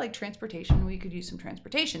said, yeah, like transportation, we could use some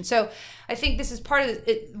transportation. So I think this is part of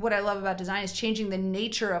it. What I love about design is changing the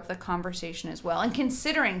nature of the conversation as well, and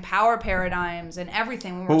considering power paradigms and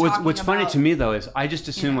everything when we're talking what's funny to me though is I just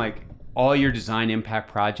assume like all your design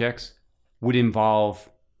impact projects would involve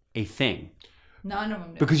a thing. None of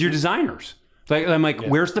them do. Because you're designers. Like I'm like,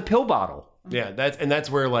 where's the pill bottle? Yeah, that's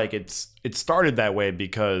where like it started that way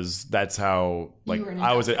because that's how like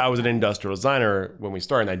I was an industrial designer when we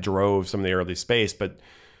started, and I drove some of the early space, but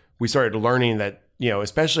we started learning that,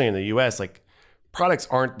 especially in the US, like products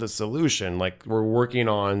aren't the solution. Like we're working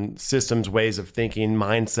on systems, ways of thinking,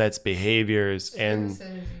 mindsets, behaviors, and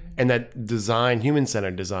that design,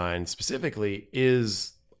 human-centered design specifically,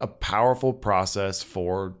 is a powerful process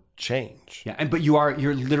for change. Yeah, but you're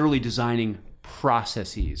literally designing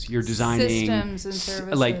processes. You're designing systems and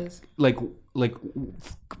services, like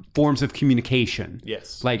forms of communication.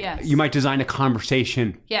 Yes. Like Yes. you might design a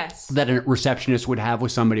conversation yes, that a receptionist would have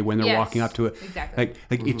with somebody when they're Yes, walking up to it. exactly.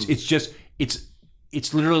 Like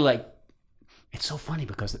it's literally like, it's so funny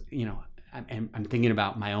because, you know, I'm thinking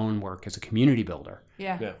about my own work as a community builder.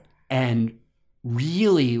 yeah. And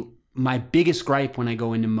really my biggest gripe when I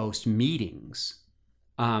go into most meetings,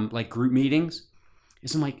 like group meetings,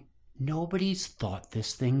 is I'm like, nobody's thought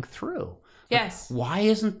this thing through. Yes. Why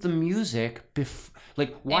isn't the music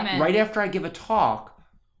why, Amen. right after I give a talk,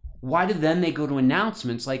 why do then they go to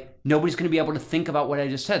announcements? Like nobody's going to be able to think about what I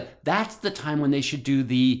just said. That's the time when they should do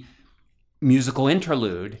the musical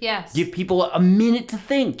interlude. Yes. Give people a minute to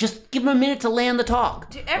think. Just give them a minute to land the talk.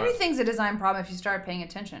 Dude, everything's a design problem if you start paying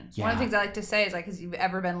attention. Yeah. One of the things I like to say is like, has you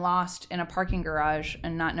ever been lost in a parking garage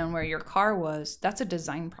and not known where your car was? That's a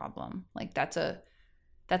design problem. Like that's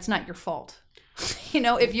not your fault. You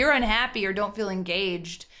know, if you're unhappy or don't feel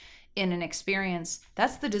engaged in an experience,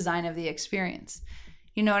 that's the design of the experience.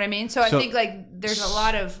 You know what I mean? So I think like there's a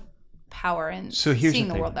lot of power in So here's seeing the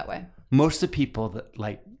the thing. world that way. Most of the people that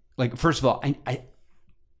like first of all,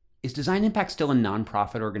 is Design Impact still a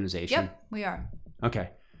nonprofit organization? Yep, we are. Okay.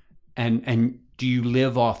 And do you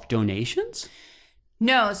live off donations?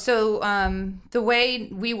 No, so the way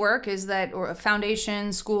we work is that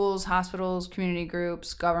foundations, schools, hospitals, community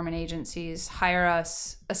groups, government agencies hire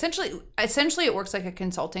us. Essentially, it works like a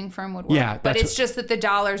consulting firm would work. Yeah, but it's just that the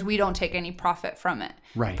dollars, we don't take any profit from it,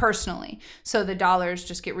 Right. personally. So the dollars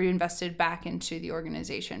just get reinvested back into the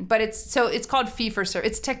organization. But it's called fee for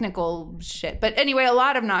service. It's technical shit. But anyway, a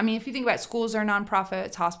lot of if you think about it, schools are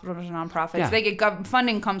nonprofits, hospitals are nonprofits. Yeah. They get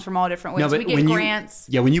funding comes from all different ways. We get grants.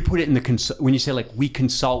 When you put it in when you say like we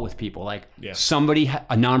consult with people, like somebody,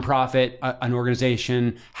 a nonprofit, an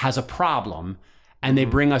organization has a problem, and they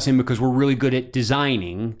bring us in because we're really good at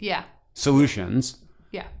designing Yeah. solutions.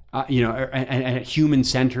 Yeah. And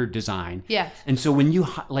human-centered design. Yes. And so when you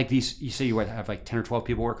like these, you say you have like 10 or 12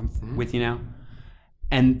 people working with you now,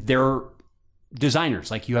 and they're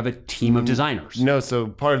designers. Like you have a team of designers. No, so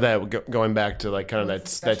part of that, going back to like kind of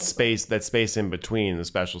that space in between, the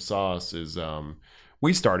special sauce is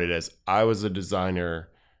we started as I was a designer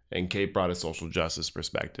and Kate brought a social justice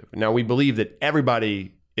perspective. Now we believe that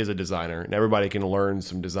everybody is a designer and everybody can learn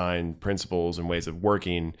some design principles and ways of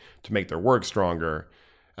working to make their work stronger.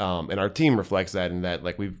 And our team reflects that in that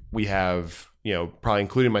like we have, you know, probably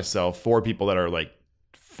including myself, 4 people that are like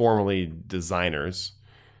formally designers.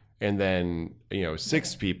 And then, you know,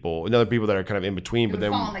 6 people, another people that are kind of in between, but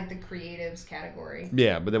then fall in like the creatives category.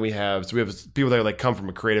 yeah, but then we have people that like come from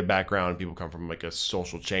a creative background, and people come from like a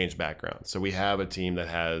social change background. So we have a team that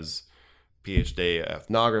has PhD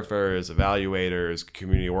ethnographers, evaluators,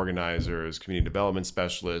 community organizers, community development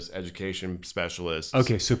specialists, education specialists.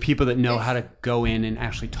 Okay, so people that know how to go in and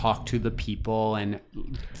actually talk to the people and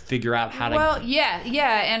figure out how to. Well, yeah,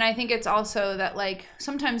 and I think it's also that like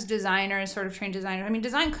sometimes designers, sort of trained designers. I mean,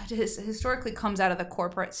 design historically comes out of the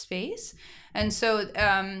corporate space, and so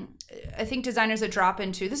I think designers that drop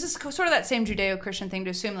into this is sort of that same Judeo-Christian thing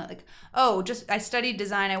to assume that like, oh, just I studied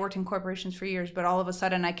design, I worked in corporations for years, but all of a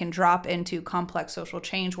sudden I can drop into complex social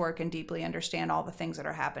change work and deeply understand all the things that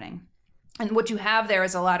are happening. And what you have there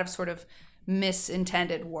is a lot of sort of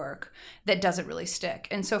misintended work that doesn't really stick.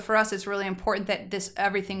 And so for us, it's really important that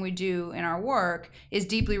everything we do in our work is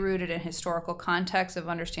deeply rooted in historical context of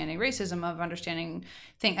understanding racism, of understanding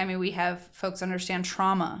we have folks understand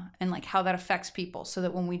trauma and like how that affects people so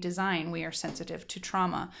that when we design, we are sensitive to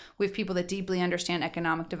trauma. We have people that deeply understand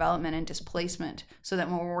economic development and displacement so that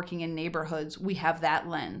when we're working in neighborhoods, we have that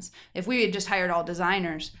lens. If we had just hired all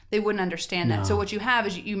designers, they wouldn't understand that. So what you have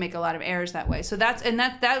is you make a lot of errors that way. So that's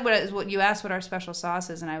what you asked what our special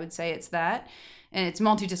sauce is, and I would say it's that. And it's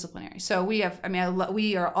multidisciplinary. So we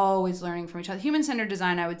are always learning from each other. Human-centered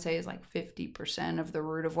design, I would say, is like 50% of the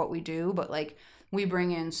root of what we do. But like we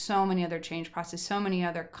bring in so many other change processes, so many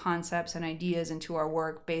other concepts and ideas into our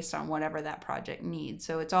work based on whatever that project needs.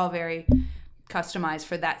 So it's all very customized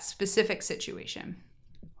for that specific situation.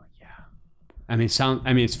 Yeah.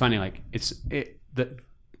 It's funny. Like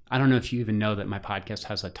I don't know if you even know that my podcast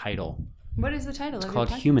has a title. What is the title? It's called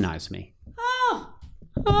Humanize Me. Oh,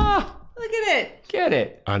 look at it. Get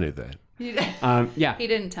it? I knew that. Yeah. He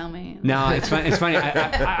didn't tell me. No, it's funny. It's funny.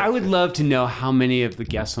 I would love to know how many of the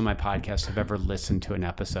guests on my podcast have ever listened to an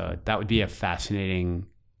episode. That would be a fascinating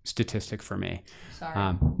statistic for me.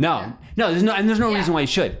 Sorry. No, there's no reason why you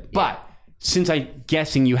should. But since I'm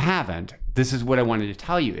guessing you haven't, this is what I wanted to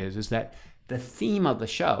tell you is that the theme of the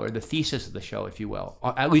show, or the thesis of the show, if you will,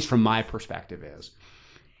 at least from my perspective,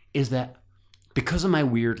 is that because of my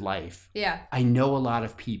weird life, I know a lot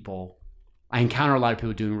of people. I encounter a lot of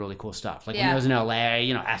people doing really cool stuff. Like when I was in LA,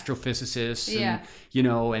 astrophysicists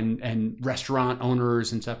and, and restaurant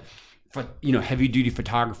owners and stuff, heavy duty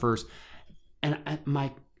photographers. And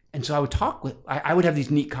so I would talk with, I would have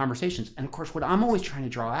these neat conversations. And of course, what I'm always trying to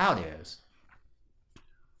draw out is,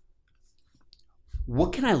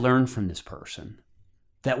 what can I learn from this person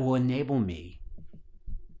that will enable me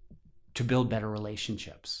to build better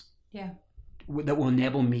relationships? Yeah. That will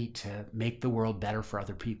enable me to make the world better for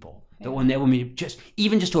other people. That will enable me just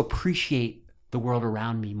to appreciate the world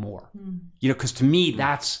around me more. Because to me,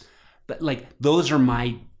 that's like, those are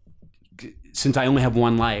my, since I only have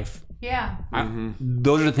one life. Yeah.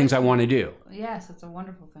 Those are the things I want to do. Yes, it's a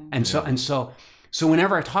wonderful thing. And so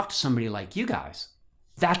whenever I talk to somebody like you guys,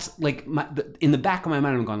 that's like in the back of my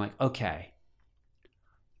mind, I'm going like, okay,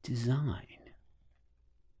 design.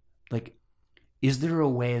 Like, is there a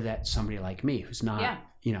way that somebody like me who's not,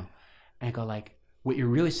 and I go like, what you're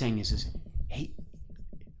really saying is, hey,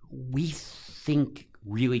 we think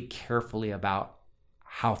really carefully about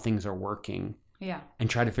how things are working. Yeah. And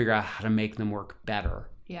try to figure out how to make them work better.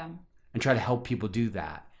 Yeah. And try to help people do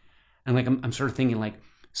that. And like, I'm sort of thinking like,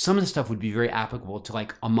 some of the stuff would be very applicable to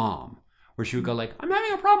like a mom, where she would go like, I'm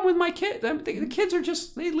having a problem with my kid. The kids are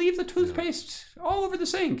just, they leave the toothpaste all over the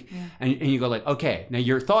sink. Yeah. And you go like, okay, now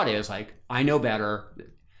your thought is like, I know better.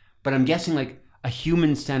 But I'm guessing like a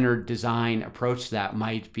human-centered design approach to that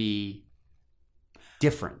might be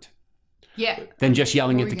different. Yeah. Than just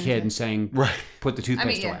yelling at the kid and saying, put the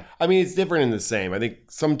toothpaste away. I mean, it's different in the same. I think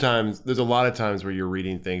sometimes, there's a lot of times where you're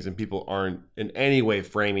reading things and people aren't in any way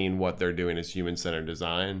framing what they're doing as human-centered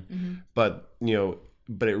design. But,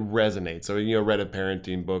 but it resonates. So, read a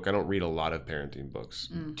parenting book. I don't read a lot of parenting books.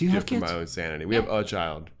 Do you have kids? For my own sanity. We have a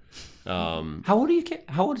child. How old are you?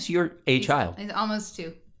 How old is your child? He's almost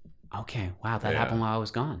 2. Okay. Wow. That happened while I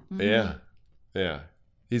was gone. Yeah. Yeah.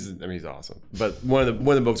 He's awesome. But one of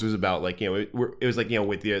the books was about like, it was like,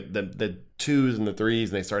 with the 2s and the 3s,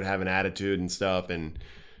 and they start having attitude and stuff, and,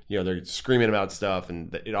 they're screaming about stuff,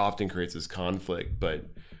 and it often creates this conflict. But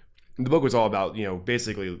the book was all about,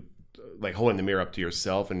 basically like holding the mirror up to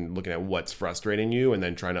yourself and looking at what's frustrating you, and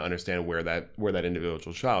then trying to understand where that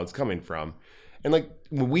individual child's coming from. And like,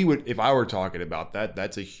 if I were talking about that,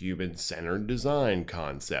 that's a human-centered design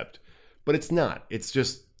concept, but it's not. It's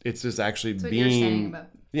just actually that's what being. You're saying about.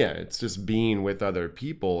 Yeah, it's just being with other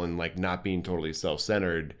people and like not being totally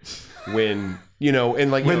self-centered when and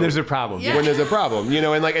like when there's a problem. When there's a problem,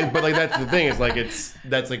 and like, but like that's the thing is like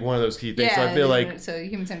that's like one of those key things. Yeah, so I feel like so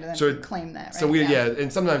human-centered design claim that. Right? So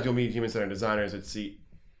and sometimes you'll meet human-centered designers that see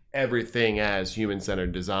everything as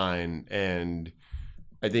human-centered design, and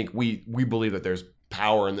I think we believe that there's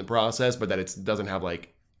power in the process, but that it doesn't have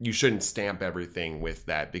like, you shouldn't stamp everything with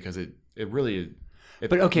that, because it really.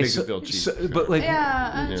 But okay, makes it feel cheap. but like,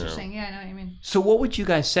 interesting. Yeah, I know what you mean. So what would you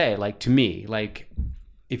guys say, like, to me, like,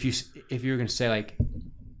 if you were going to say, like,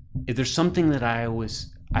 if there's something that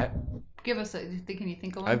give us can you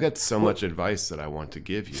think of one? I've got so much advice that I want to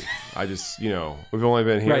give you. I just, we've only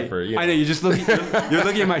been here for. I know, you're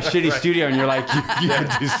looking at my shitty studio, and you're like, you could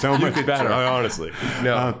do so much better. Honestly,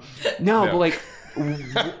 no. But like,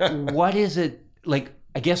 what is it like?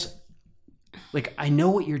 I guess. Like, I know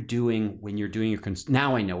what you're doing when you're doing your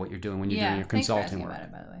now I know what you're doing when you're doing your consulting work. About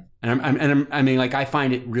it, by the way. And I mean, like, I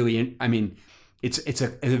find it really. I mean, it's a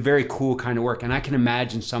very cool kind of work, and I can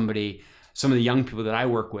imagine some of the young people that I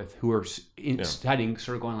work with who are studying,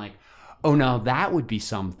 sort of going like, oh, now that would be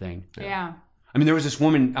something. Yeah. I mean, there was this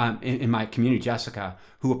woman in my community, Jessica,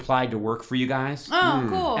 who applied to work for you guys. Oh,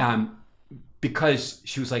 cool. Because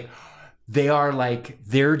she was like,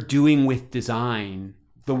 they're doing with design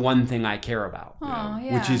the one thing I care about,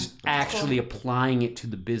 which is actually applying it to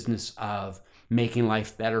the business of making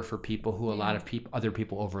life better for people who a lot of other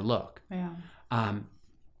people overlook. Yeah.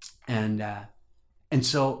 And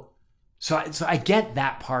so I get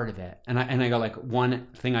that part of it, and I go like, one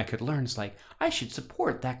thing I could learn is like, I should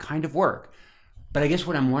support that kind of work. But I guess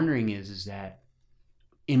what I'm wondering is that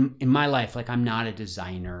in my life, like, I'm not a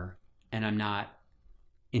designer, and I'm not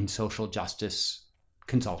in social justice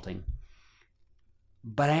consulting.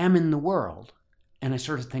 But I am in the world, and I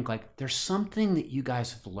sort of think like, there's something that you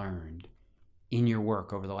guys have learned in your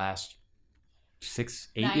work over the last 9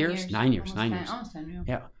 years. Almost 10,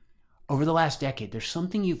 yeah. Over the last decade, there's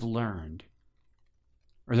something you've learned,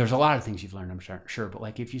 or there's a lot of things you've learned, I'm sure. But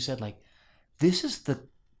like, if you said like, this is the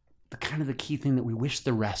the key thing that we wish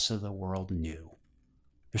the rest of the world knew.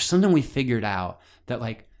 There's something we figured out that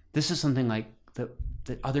like, this is something like that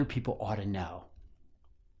other people ought to know.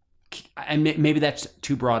 And maybe that's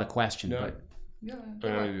too broad a question, No. but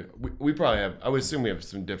We probably have, I would assume we have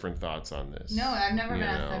some different thoughts on this. No, I've never You been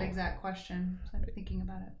asked that know. exact question. So I'm thinking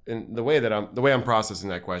about it. And the way I'm processing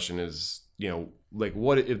that question is, you know, like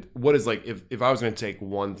what is like if I was going to take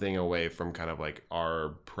one thing away from kind of like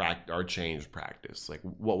our change practice, like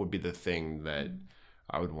what would be the thing that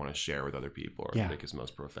I would want to share with other people or think is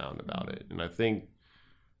most profound about it? And I think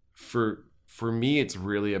for me, it's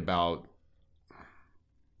really about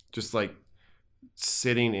just like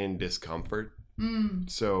sitting in discomfort.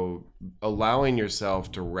 So allowing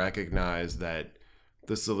yourself to recognize that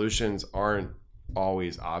the solutions aren't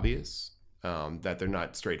always obvious, that they're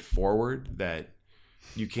not straightforward, that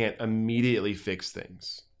you can't immediately fix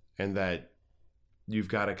things, and that you've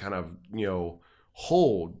got to kind of, you know,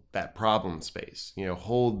 hold that problem space, you know,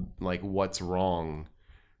 hold like what's wrong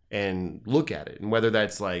and look at it. And whether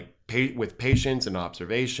that's like with patience and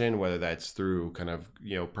observation, whether that's through kind of,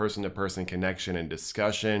 you know, person-to-person connection and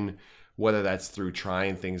discussion, whether that's through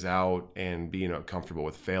trying things out and being comfortable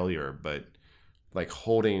with failure, but like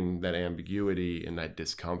holding that ambiguity and that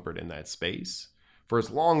discomfort in that space for as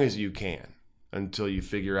long as you can until you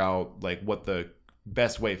figure out like what the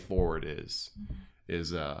best way forward is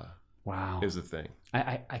wow, is the thing.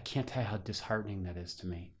 I can't tell you how disheartening that is to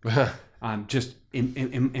me. Just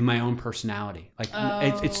in my own personality, like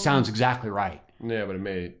it sounds exactly right. Yeah, but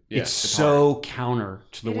it's so hard. counter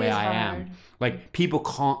to the It way is I hard. am. Like people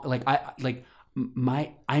call, like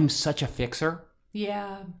I'm such a fixer,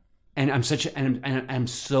 Yeah. and I'm so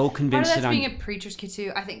Part of convinced that's that I'm. being a preacher's kid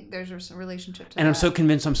too. I think there's a relationship to And that. I'm so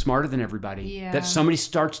convinced I'm smarter than everybody Yeah. that somebody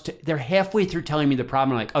they're halfway through telling me the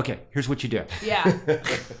problem. I'm like, okay, here's what you do. Yeah.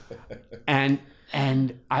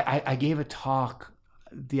 And I gave a talk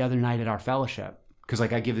the other night at our fellowship because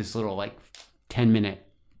like I give this little like 10-minute,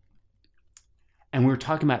 and we were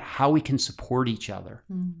talking about how we can support each other.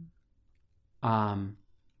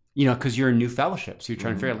 You know, because you're a new fellowship, so you're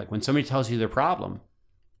trying to figure out like when somebody tells you their problem,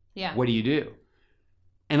 Yeah. what do you do?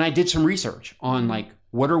 And I did some research on like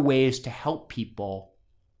what are ways to help people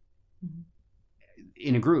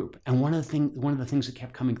in a group. And one of the things that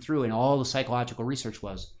kept coming through in all the psychological research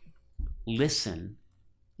was listen,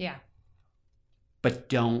 Yeah. but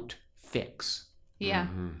don't fix. Yeah.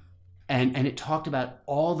 And it talked about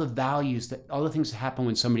all the values all the things that happen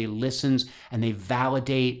when somebody listens and they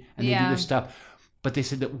validate and they do this stuff. But they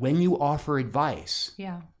said that when you offer advice,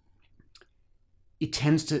 Yeah. it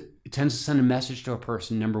tends to send a message to a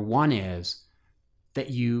person. Number one is that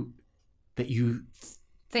you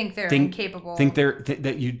Think they're incapable.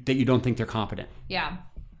 that you don't think they're competent. Yeah.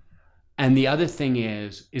 And the other thing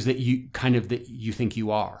is that you think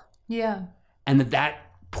you are. Yeah. And that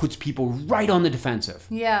puts people right on the defensive.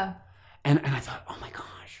 Yeah. And I thought, oh my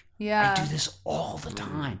gosh, Yeah. I do this all the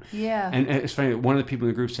time. Yeah. And it's funny, one of the people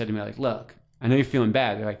in the group said to me, like, look, I know you're feeling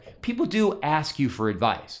bad. They're like, people do ask you for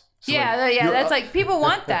advice. So that's like people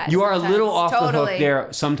want that. You are a sometimes. little off the Totally. hook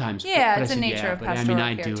there sometimes. Yeah, but it's I the said, nature of but I pastoral mean,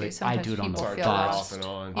 I care do too. it. I Sometimes do it on the people feel fly. off and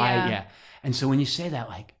on. Yeah. And so when you say that,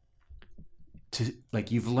 like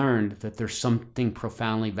you've learned that there's something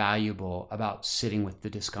profoundly valuable about sitting with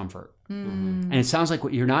the discomfort. And it sounds like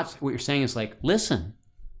what you're saying is like, listen,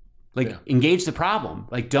 like engage the problem.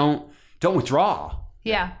 Like don't withdraw.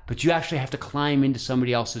 Yeah. But you actually have to climb into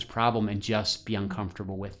somebody else's problem and just be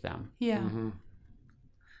uncomfortable with them. Yeah.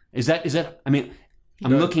 Is that, I mean,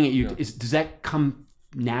 I'm No, looking at you. no. Does that come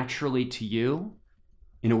naturally to you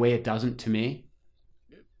in a way it doesn't to me?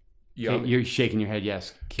 Yeah. You're shaking your head,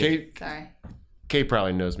 yes. Kate. Sorry. Kate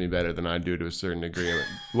probably knows me better than I do to a certain degree.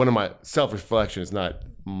 One of my self-reflection is not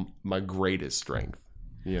my greatest strength,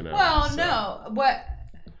 you know. Well, so. no. What?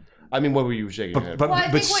 I mean, what were you shaking your head? But Well, I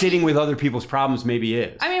think what sitting with other people's problems maybe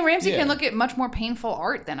is. I mean, Ramsey Yeah. can look at much more painful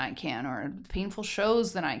art than I can, or painful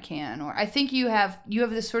shows than I can, or I think you have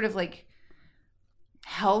this sort of like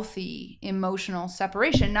healthy emotional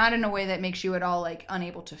separation, not in a way that makes you at all like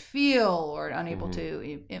unable to feel or unable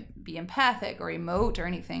to be empathic or emote or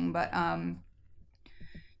anything, but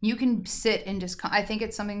you can sit in discomfort. I think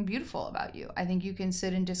it's something beautiful about you. I think you can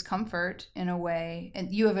sit in discomfort in a way,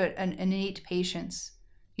 and you have an innate patience.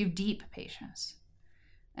 You have deep patience.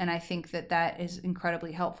 And I think that is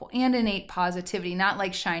incredibly helpful. And innate positivity, not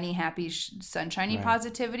like shiny, happy, sunshiny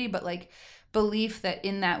positivity, but like belief that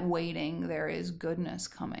in that waiting, there is goodness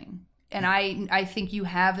coming. And I think you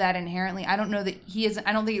have that inherently. I don't know that he is.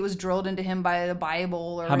 I don't think it was drilled into him by the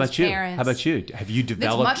Bible or his parents. How about you? Have you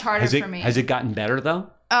developed? It's much harder for me. Has it gotten better though?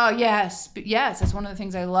 Oh, yes. That's one of the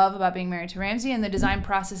things I love about being married to Ramsey and the design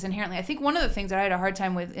process inherently. I think one of the things that I had a hard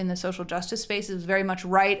time with in the social justice space is very much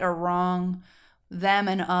right or wrong, them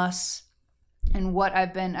and us. And what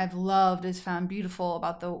I've loved is found beautiful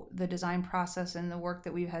about the design process and the work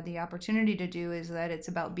that we've had the opportunity to do is that it's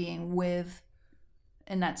about being with,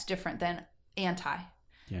 and that's different than anti.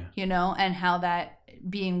 Yeah. You know, and how that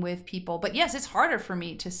being with people. But yes, it's harder for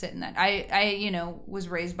me to sit in that. I was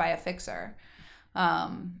raised by a fixer.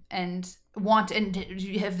 And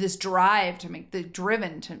you have this drive to make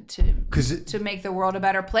to make the world a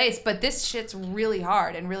better place. But this shit's really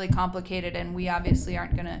hard and really complicated, and we obviously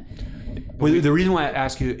aren't gonna. Well, the reason why I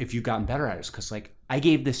ask you if you've gotten better at it is because, like, I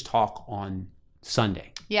gave this talk on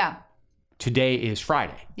Sunday. Yeah. Today is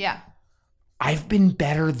Friday. Yeah. I've been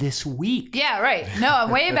better this week. Yeah, right. No,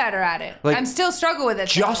 I'm way better at it. Like, I'm still struggle with it.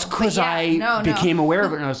 Just because I became aware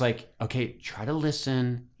of it, and I was like, okay, try to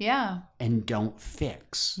listen. Yeah. And don't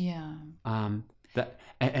fix. Yeah. And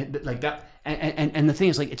the thing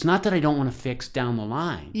is, like, it's not that I don't want to fix down the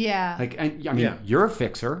line. Yeah. Like, I mean, you're a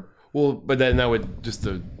fixer. Well, but then I would just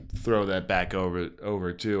to throw that back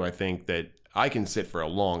over too. I think that I can sit for a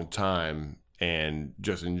long time and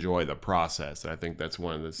just enjoy the process. And I think that's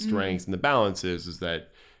one of the strengths and the balance is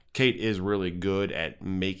that Kate is really good at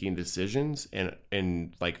making decisions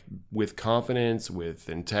and like with confidence, with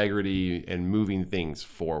integrity, and moving things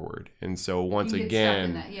forward. And so once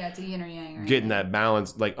again, it's a yin or yang. Right? Getting that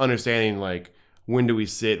balance, like understanding like when do we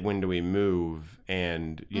sit, when do we move,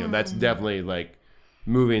 and that's definitely like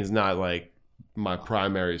moving is not like my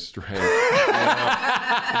primary strength, where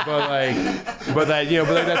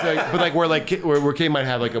Kate might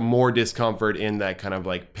have like a more discomfort in that kind of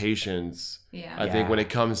like patience. Yeah. I think when it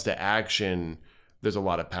comes to action, there's a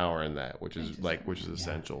lot of power in that, which is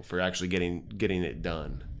essential for actually getting it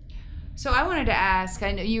done. So I wanted to ask,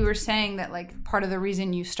 I know you were saying that like part of the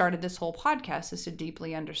reason you started this whole podcast is to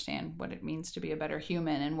deeply understand what it means to be a better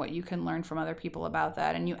human and what you can learn from other people about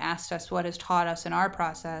that. And you asked us what has taught us in our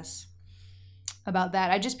process about that.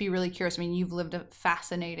 I'd just be really curious. I mean, you've lived a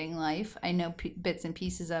fascinating life. I know bits and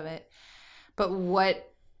pieces of it, but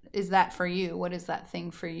what is that for you? What is that thing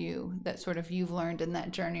for you that sort of you've learned in that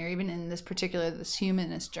journey, or even in this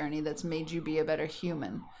humanist journey that's made you be a better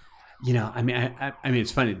human? I mean,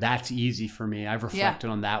 it's funny. That's easy for me. I've reflected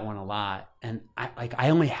on that one a lot, and I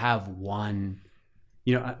only have one.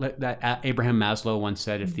 That Abraham Maslow once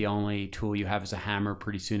said, if the only tool you have is a hammer,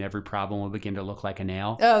 pretty soon every problem will begin to look like a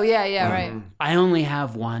nail. Oh, yeah, right. I only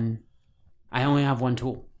have one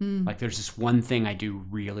tool. Like there's this one thing I do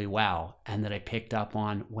really well and that I picked up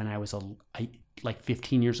on when I was like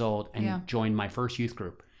 15 years old and joined my first youth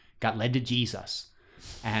group, got led to Jesus.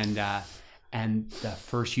 And the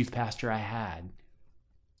first youth pastor I had,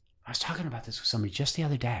 I was talking about this with somebody just the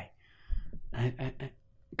other day.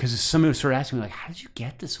 Because somebody was sort of asking me, like, how did you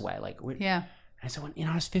get this way? Like, and I said, well,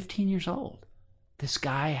 I was 15 years old. This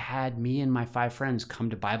guy had me and my 5 friends come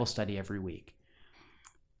to Bible study every week.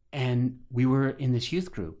 And we were in this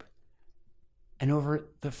youth group. And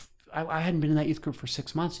I hadn't been in that youth group for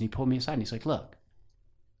 6 months. And he pulled me aside and he's like, look,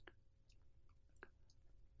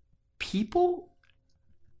 people,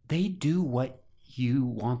 they do what you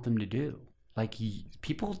want them to do. Like,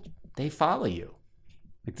 people, they follow you.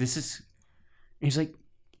 Like, he's like,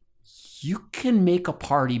 you can make a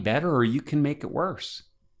party better or you can make it worse.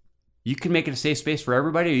 You can make it a safe space for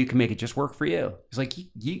everybody or you can make it just work for you. It's like,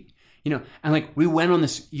 and like we went on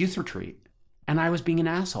this youth retreat and I was being an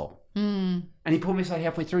asshole. And he pulled me aside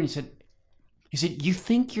halfway through and he said, you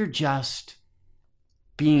think you're just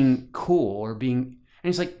being cool or being, and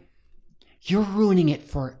he's like, you're ruining it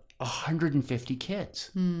for 150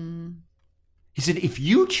 kids. He said, if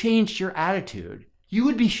you changed your attitude, you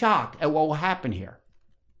would be shocked at what will happen here.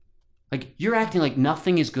 Like, you're acting like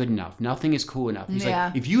nothing is good enough. Nothing is cool enough. He's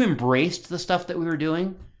like, if you embraced the stuff that we were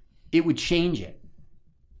doing, it would change it.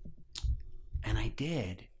 And I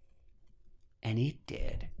did. And it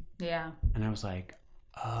did. Yeah. And I was like,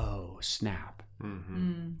 oh, snap.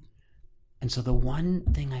 And so the one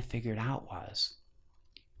thing I figured out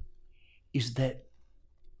is that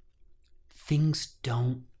things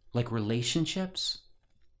don't, like relationships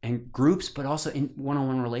and groups, but also in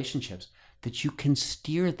one-on-one relationships, that you can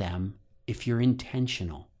steer them if you're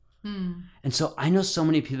intentional. And so I know so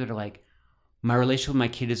many people that are like, my relationship with my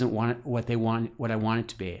kid isn't what I want it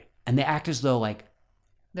to be. And they act as though like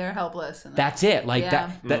they're helpless. That's it. Like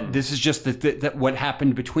that this is just that what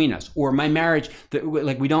happened between us, or my marriage that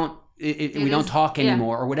like we don't talk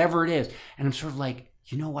anymore or whatever it is. And I'm sort of like,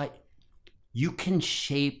 you know what? you can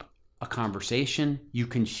shape a conversation, you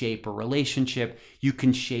can shape a relationship, you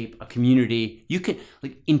can shape a community, you can,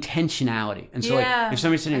 like, intentionality. And so like, if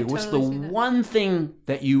somebody's saying, what's the one thing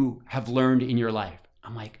that you have learned in your life?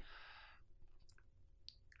 I'm like,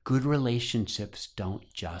 good relationships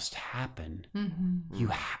don't just happen. You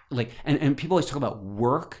like, and people always talk about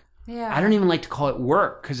work. I don't even like to call it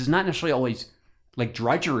work, because it's not necessarily always like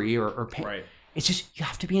drudgery or pain. Right. It's just, you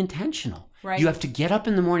have to be intentional. Right. You have to get up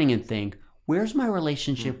in the morning and think, where's my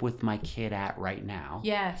relationship with my kid at right now?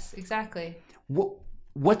 Yes, exactly.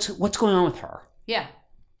 What's going on with her? Yeah.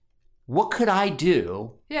 What could I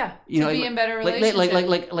do? Yeah. You know, be in better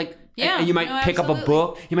relationship. Like. Yeah, and you might pick absolutely. up a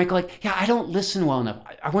book. You might go like, yeah, I don't listen well enough.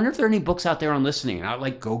 I wonder if there are any books out there on listening. And I'll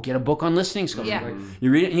like go get a book on listening skills. Yeah. Like, you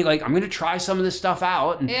read it and you're like, I'm going to try some of this stuff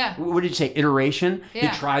out. And Yeah. what did you say? Iteration. Yeah.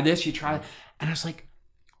 You try this, you try that. And I was like,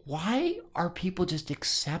 why are people just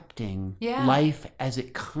accepting Yeah. life as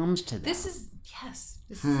it comes to them? This is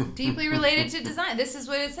deeply related to design. This is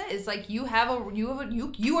what it says. It's like you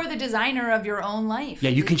are the designer of your own life.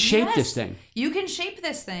 Yeah, you can shape this thing. You can shape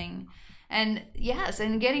this thing. And yes,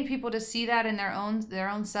 and getting people to see that in their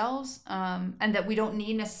own selves, and that we don't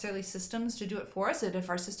need necessarily systems to do it for us. That if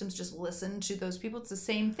our systems just listen to those people, it's the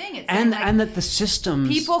same thing. It's And like, and that the systems,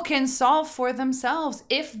 people can solve for themselves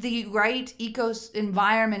if the right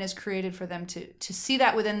environment is created for them to see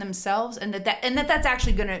that within themselves, and that's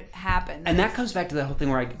actually going to happen. and that comes back to that whole thing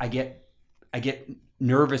where I get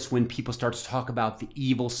nervous when people start to talk about the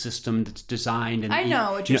evil system that's designed. And I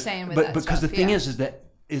know what you're saying with that because stuff, the thing yeah. is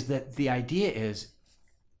that the idea is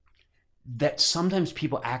that sometimes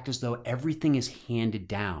people act as though everything is handed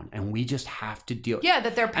down and we just have to deal. Yeah,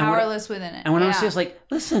 that they're powerless within it. And what yeah. I'm saying is like,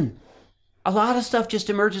 listen, a lot of stuff just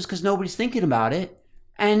emerges because nobody's thinking about it.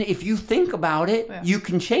 And if you think about it, you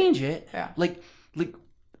can change it. Yeah. Like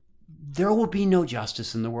there will be no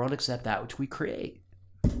justice in the world except that which we create.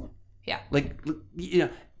 Yeah. Like, you know,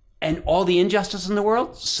 and all the injustice in the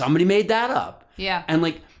world, somebody made that up. Yeah. And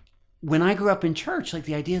like, when I grew up in church, like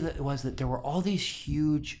the idea that was that there were all these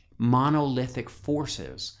huge monolithic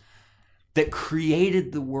forces that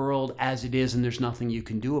created the world as it is, and there's nothing you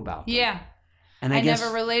can do about them. Yeah. And I guess,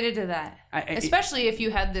 never related to that, especially if you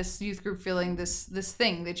had this youth group feeling this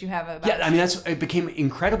thing that you have about. Yeah, I mean, it became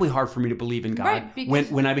incredibly hard for me to believe in God Right, because-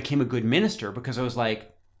 when I became a good minister, because I was like,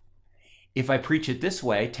 if I preach it this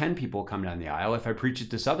way, 10 people will come down the aisle. If I preach it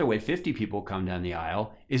this other way, 50 people will come down the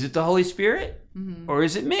aisle. Is it the Holy Spirit or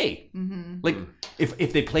is it me? Like,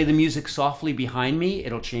 if they play the music softly behind me,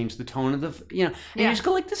 it'll change the tone of the, you know. And you just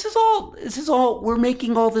go like, this is all, we're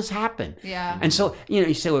making all this happen. Yeah. And so, you know,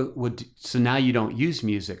 you say, well, so now you don't use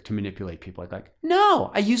music to manipulate people. Like, no,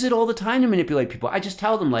 I use it all the time to manipulate people. I just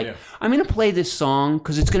tell them, like, I'm going to play this song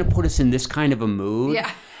because it's going to put us in this kind of a mood. Yeah.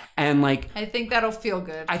 And like, I think that'll feel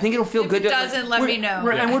good. I think it'll feel good. If it doesn't, let me know.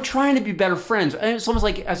 And we're trying to be better friends. And it's almost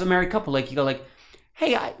like as a married couple, like you go like,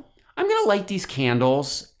 hey, I'm going to light these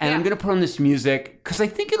candles and I'm going to put on this music because I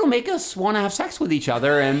think it'll make us want to have sex with each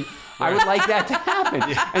other. And I would like that to happen.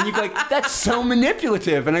 And you go like, that's so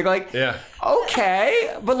manipulative. And I go like,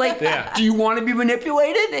 okay, but like, do you want to be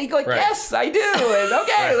manipulated? And you go like, yes, I do. And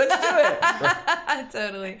okay, let's do it.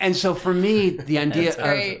 Totally. And so for me, the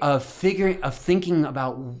idea of thinking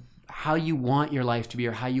about how you want your life to be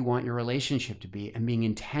or how you want your relationship to be and being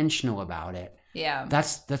intentional about it. Yeah.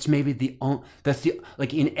 That's maybe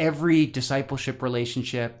like in every discipleship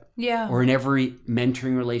relationship. Yeah. Or in every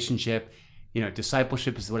mentoring relationship, you know,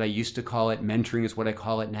 discipleship is what I used to call it. Mentoring is what I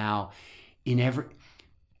call it now.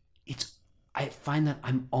 I find that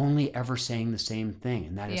I'm only ever saying the same thing.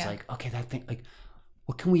 And that is like, okay, that thing, like,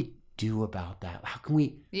 what can we do about that? How can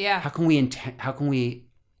we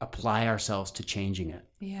apply ourselves to changing it?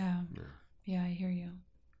 Yeah. Yeah, I hear you.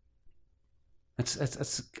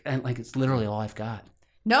 That's and like it's literally all I've got.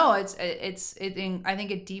 No, I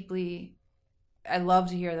think it deeply. I love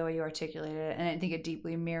to hear the way you articulate it, and I think it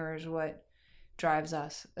deeply mirrors what drives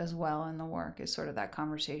us as well in the work. Is sort of that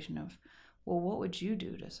conversation of, well, what would you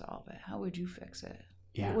do to solve it? How would you fix it?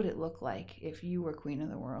 Yeah. What would it look like if you were queen of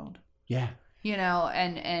the world? Yeah. You know,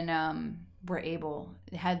 and we're able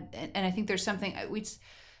and I think there's something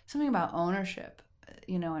about ownership,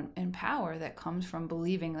 you know, and power that comes from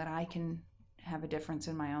believing that I can have a difference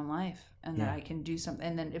in my own life and that I can do something.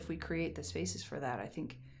 And then if we create the spaces for that, I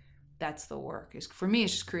think that's the work. For me,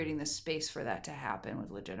 it's just creating the space for that to happen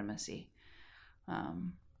with legitimacy.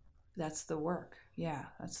 That's the work. Yeah,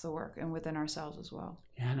 that's the work, and within ourselves as well.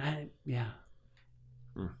 Yeah,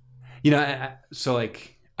 You know, so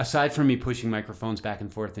like aside from me pushing microphones back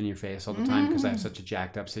and forth in your face all the time because I have such a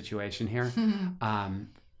jacked up situation here,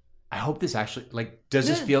 I hope this actually, like, does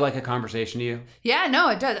this feel like a conversation to you? Yeah, no,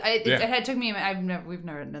 it does. Yeah. It took me. We've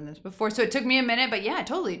never done this before, so it took me a minute. But yeah, it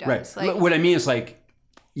totally does. Right. Like, What I mean is, like,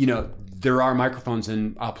 you know, there are microphones,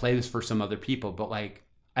 and I'll play this for some other people, but like,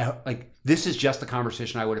 this is just the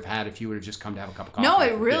conversation I would have had if you would have just come to have a cup of coffee. no,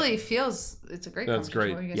 it really feels. It's a great. That's conversation. great.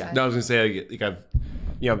 What were you Yeah. gonna say? No, I was gonna say like I've,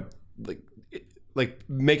 you know, like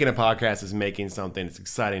making a podcast is making something. It's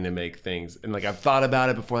exciting to make things, and like I've thought about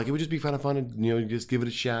it before. Like it would just be kind of fun to, you know, just give it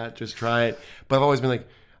a shot, just try it. But I've always been like,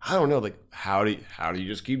 I don't know, like how do you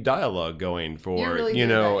just keep dialogue going for, You're really you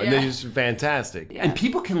good at know, that, and then yeah. it's just fantastic. And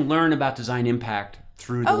people can learn about design impact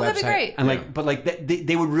through the website. that'd be great. And like, but like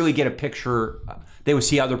they would really get a picture. They would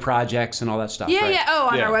see other projects and all that stuff. Yeah, right? yeah. Oh,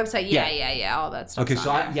 on Yeah. our website. Yeah. Yeah. All that stuff. Okay,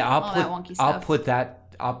 so I'll put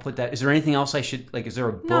that. Is there anything else I should like? Is there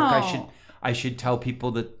a book I should tell people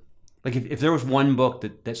that, like, if there was one book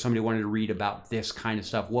that somebody wanted to read about this kind of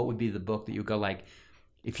stuff, what would be the book that you go like,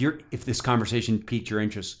 if this conversation piqued your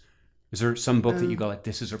interest, is there some book that you go like,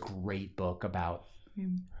 this is a great book about?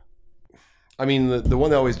 I mean, the one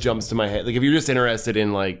that always jumps to my head, like if you're just interested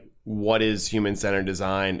in like what is human-centered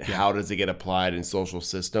design, how does it get applied in social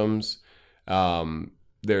systems?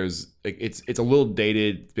 There's like it's a little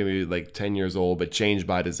dated, maybe like 10 years old, but Changed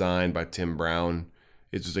by Design by Tim Brown.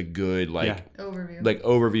 It's just a good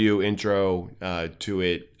overview intro to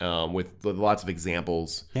it with lots of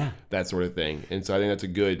examples, that sort of thing. And so I think that's a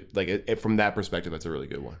good, like from that perspective, that's a really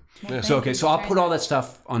good one. Well, Yeah. So I'll put all that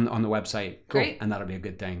stuff on the website. Great. And that'll be a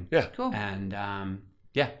good thing. Yeah. Cool. And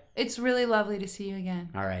It's really lovely to see you again.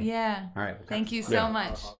 All right. Yeah. All right. Thank you so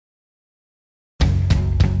much.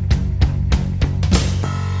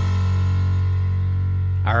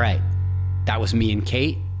 All right. That was me and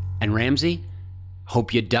Kate and Ramsey.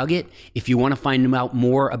 Hope you dug it. If you want to find out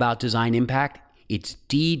more about Design Impact, it's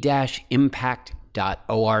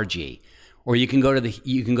d-impact.org. Or you can go to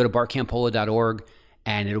bartcampolo.org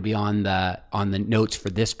and it'll be on the notes for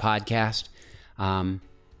this podcast. And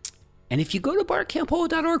if you go to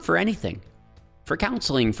bartcampolo.org for anything, for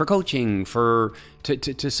counseling, for coaching,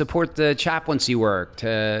 to support the chaplaincy work,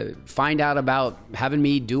 to find out about having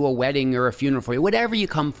me do a wedding or a funeral for you, whatever you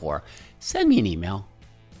come for, send me an email.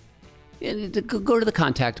 Go to the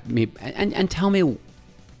contact me and tell me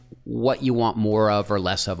what you want more of or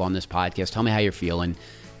less of on this podcast. Tell me how you're feeling.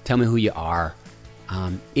 Tell me who you are.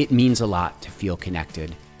 It means a lot to feel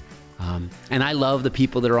connected. And I love the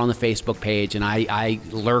people that are on the Facebook page, and I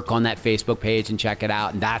lurk on that Facebook page and check it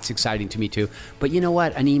out, and that's exciting to me too. But you know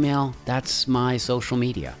what? An email, that's my social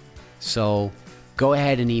media. So go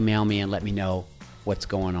ahead and email me and let me know what's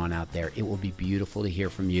going on out there. It will be beautiful to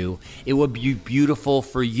hear from you. It will be beautiful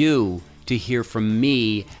for you to hear from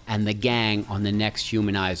me and the gang on the next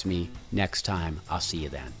Humanize Me next time. I'll see you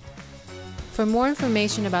then. For more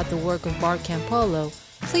information about the work of Bart Campolo,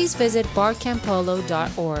 please visit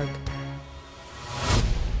bartcampolo.org.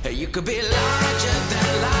 You could be larger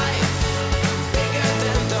than life, bigger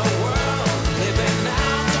than the world, living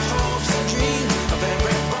out the hopes and dreams of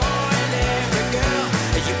every boy and every girl.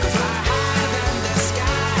 You could fly higher than the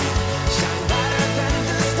sky, shine brighter than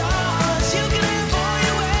the stars. You can have all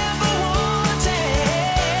you ever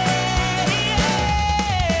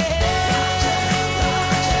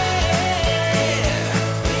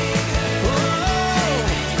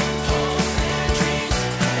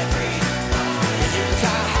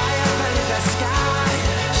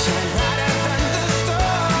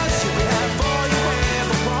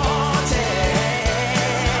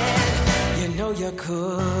you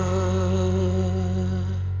could.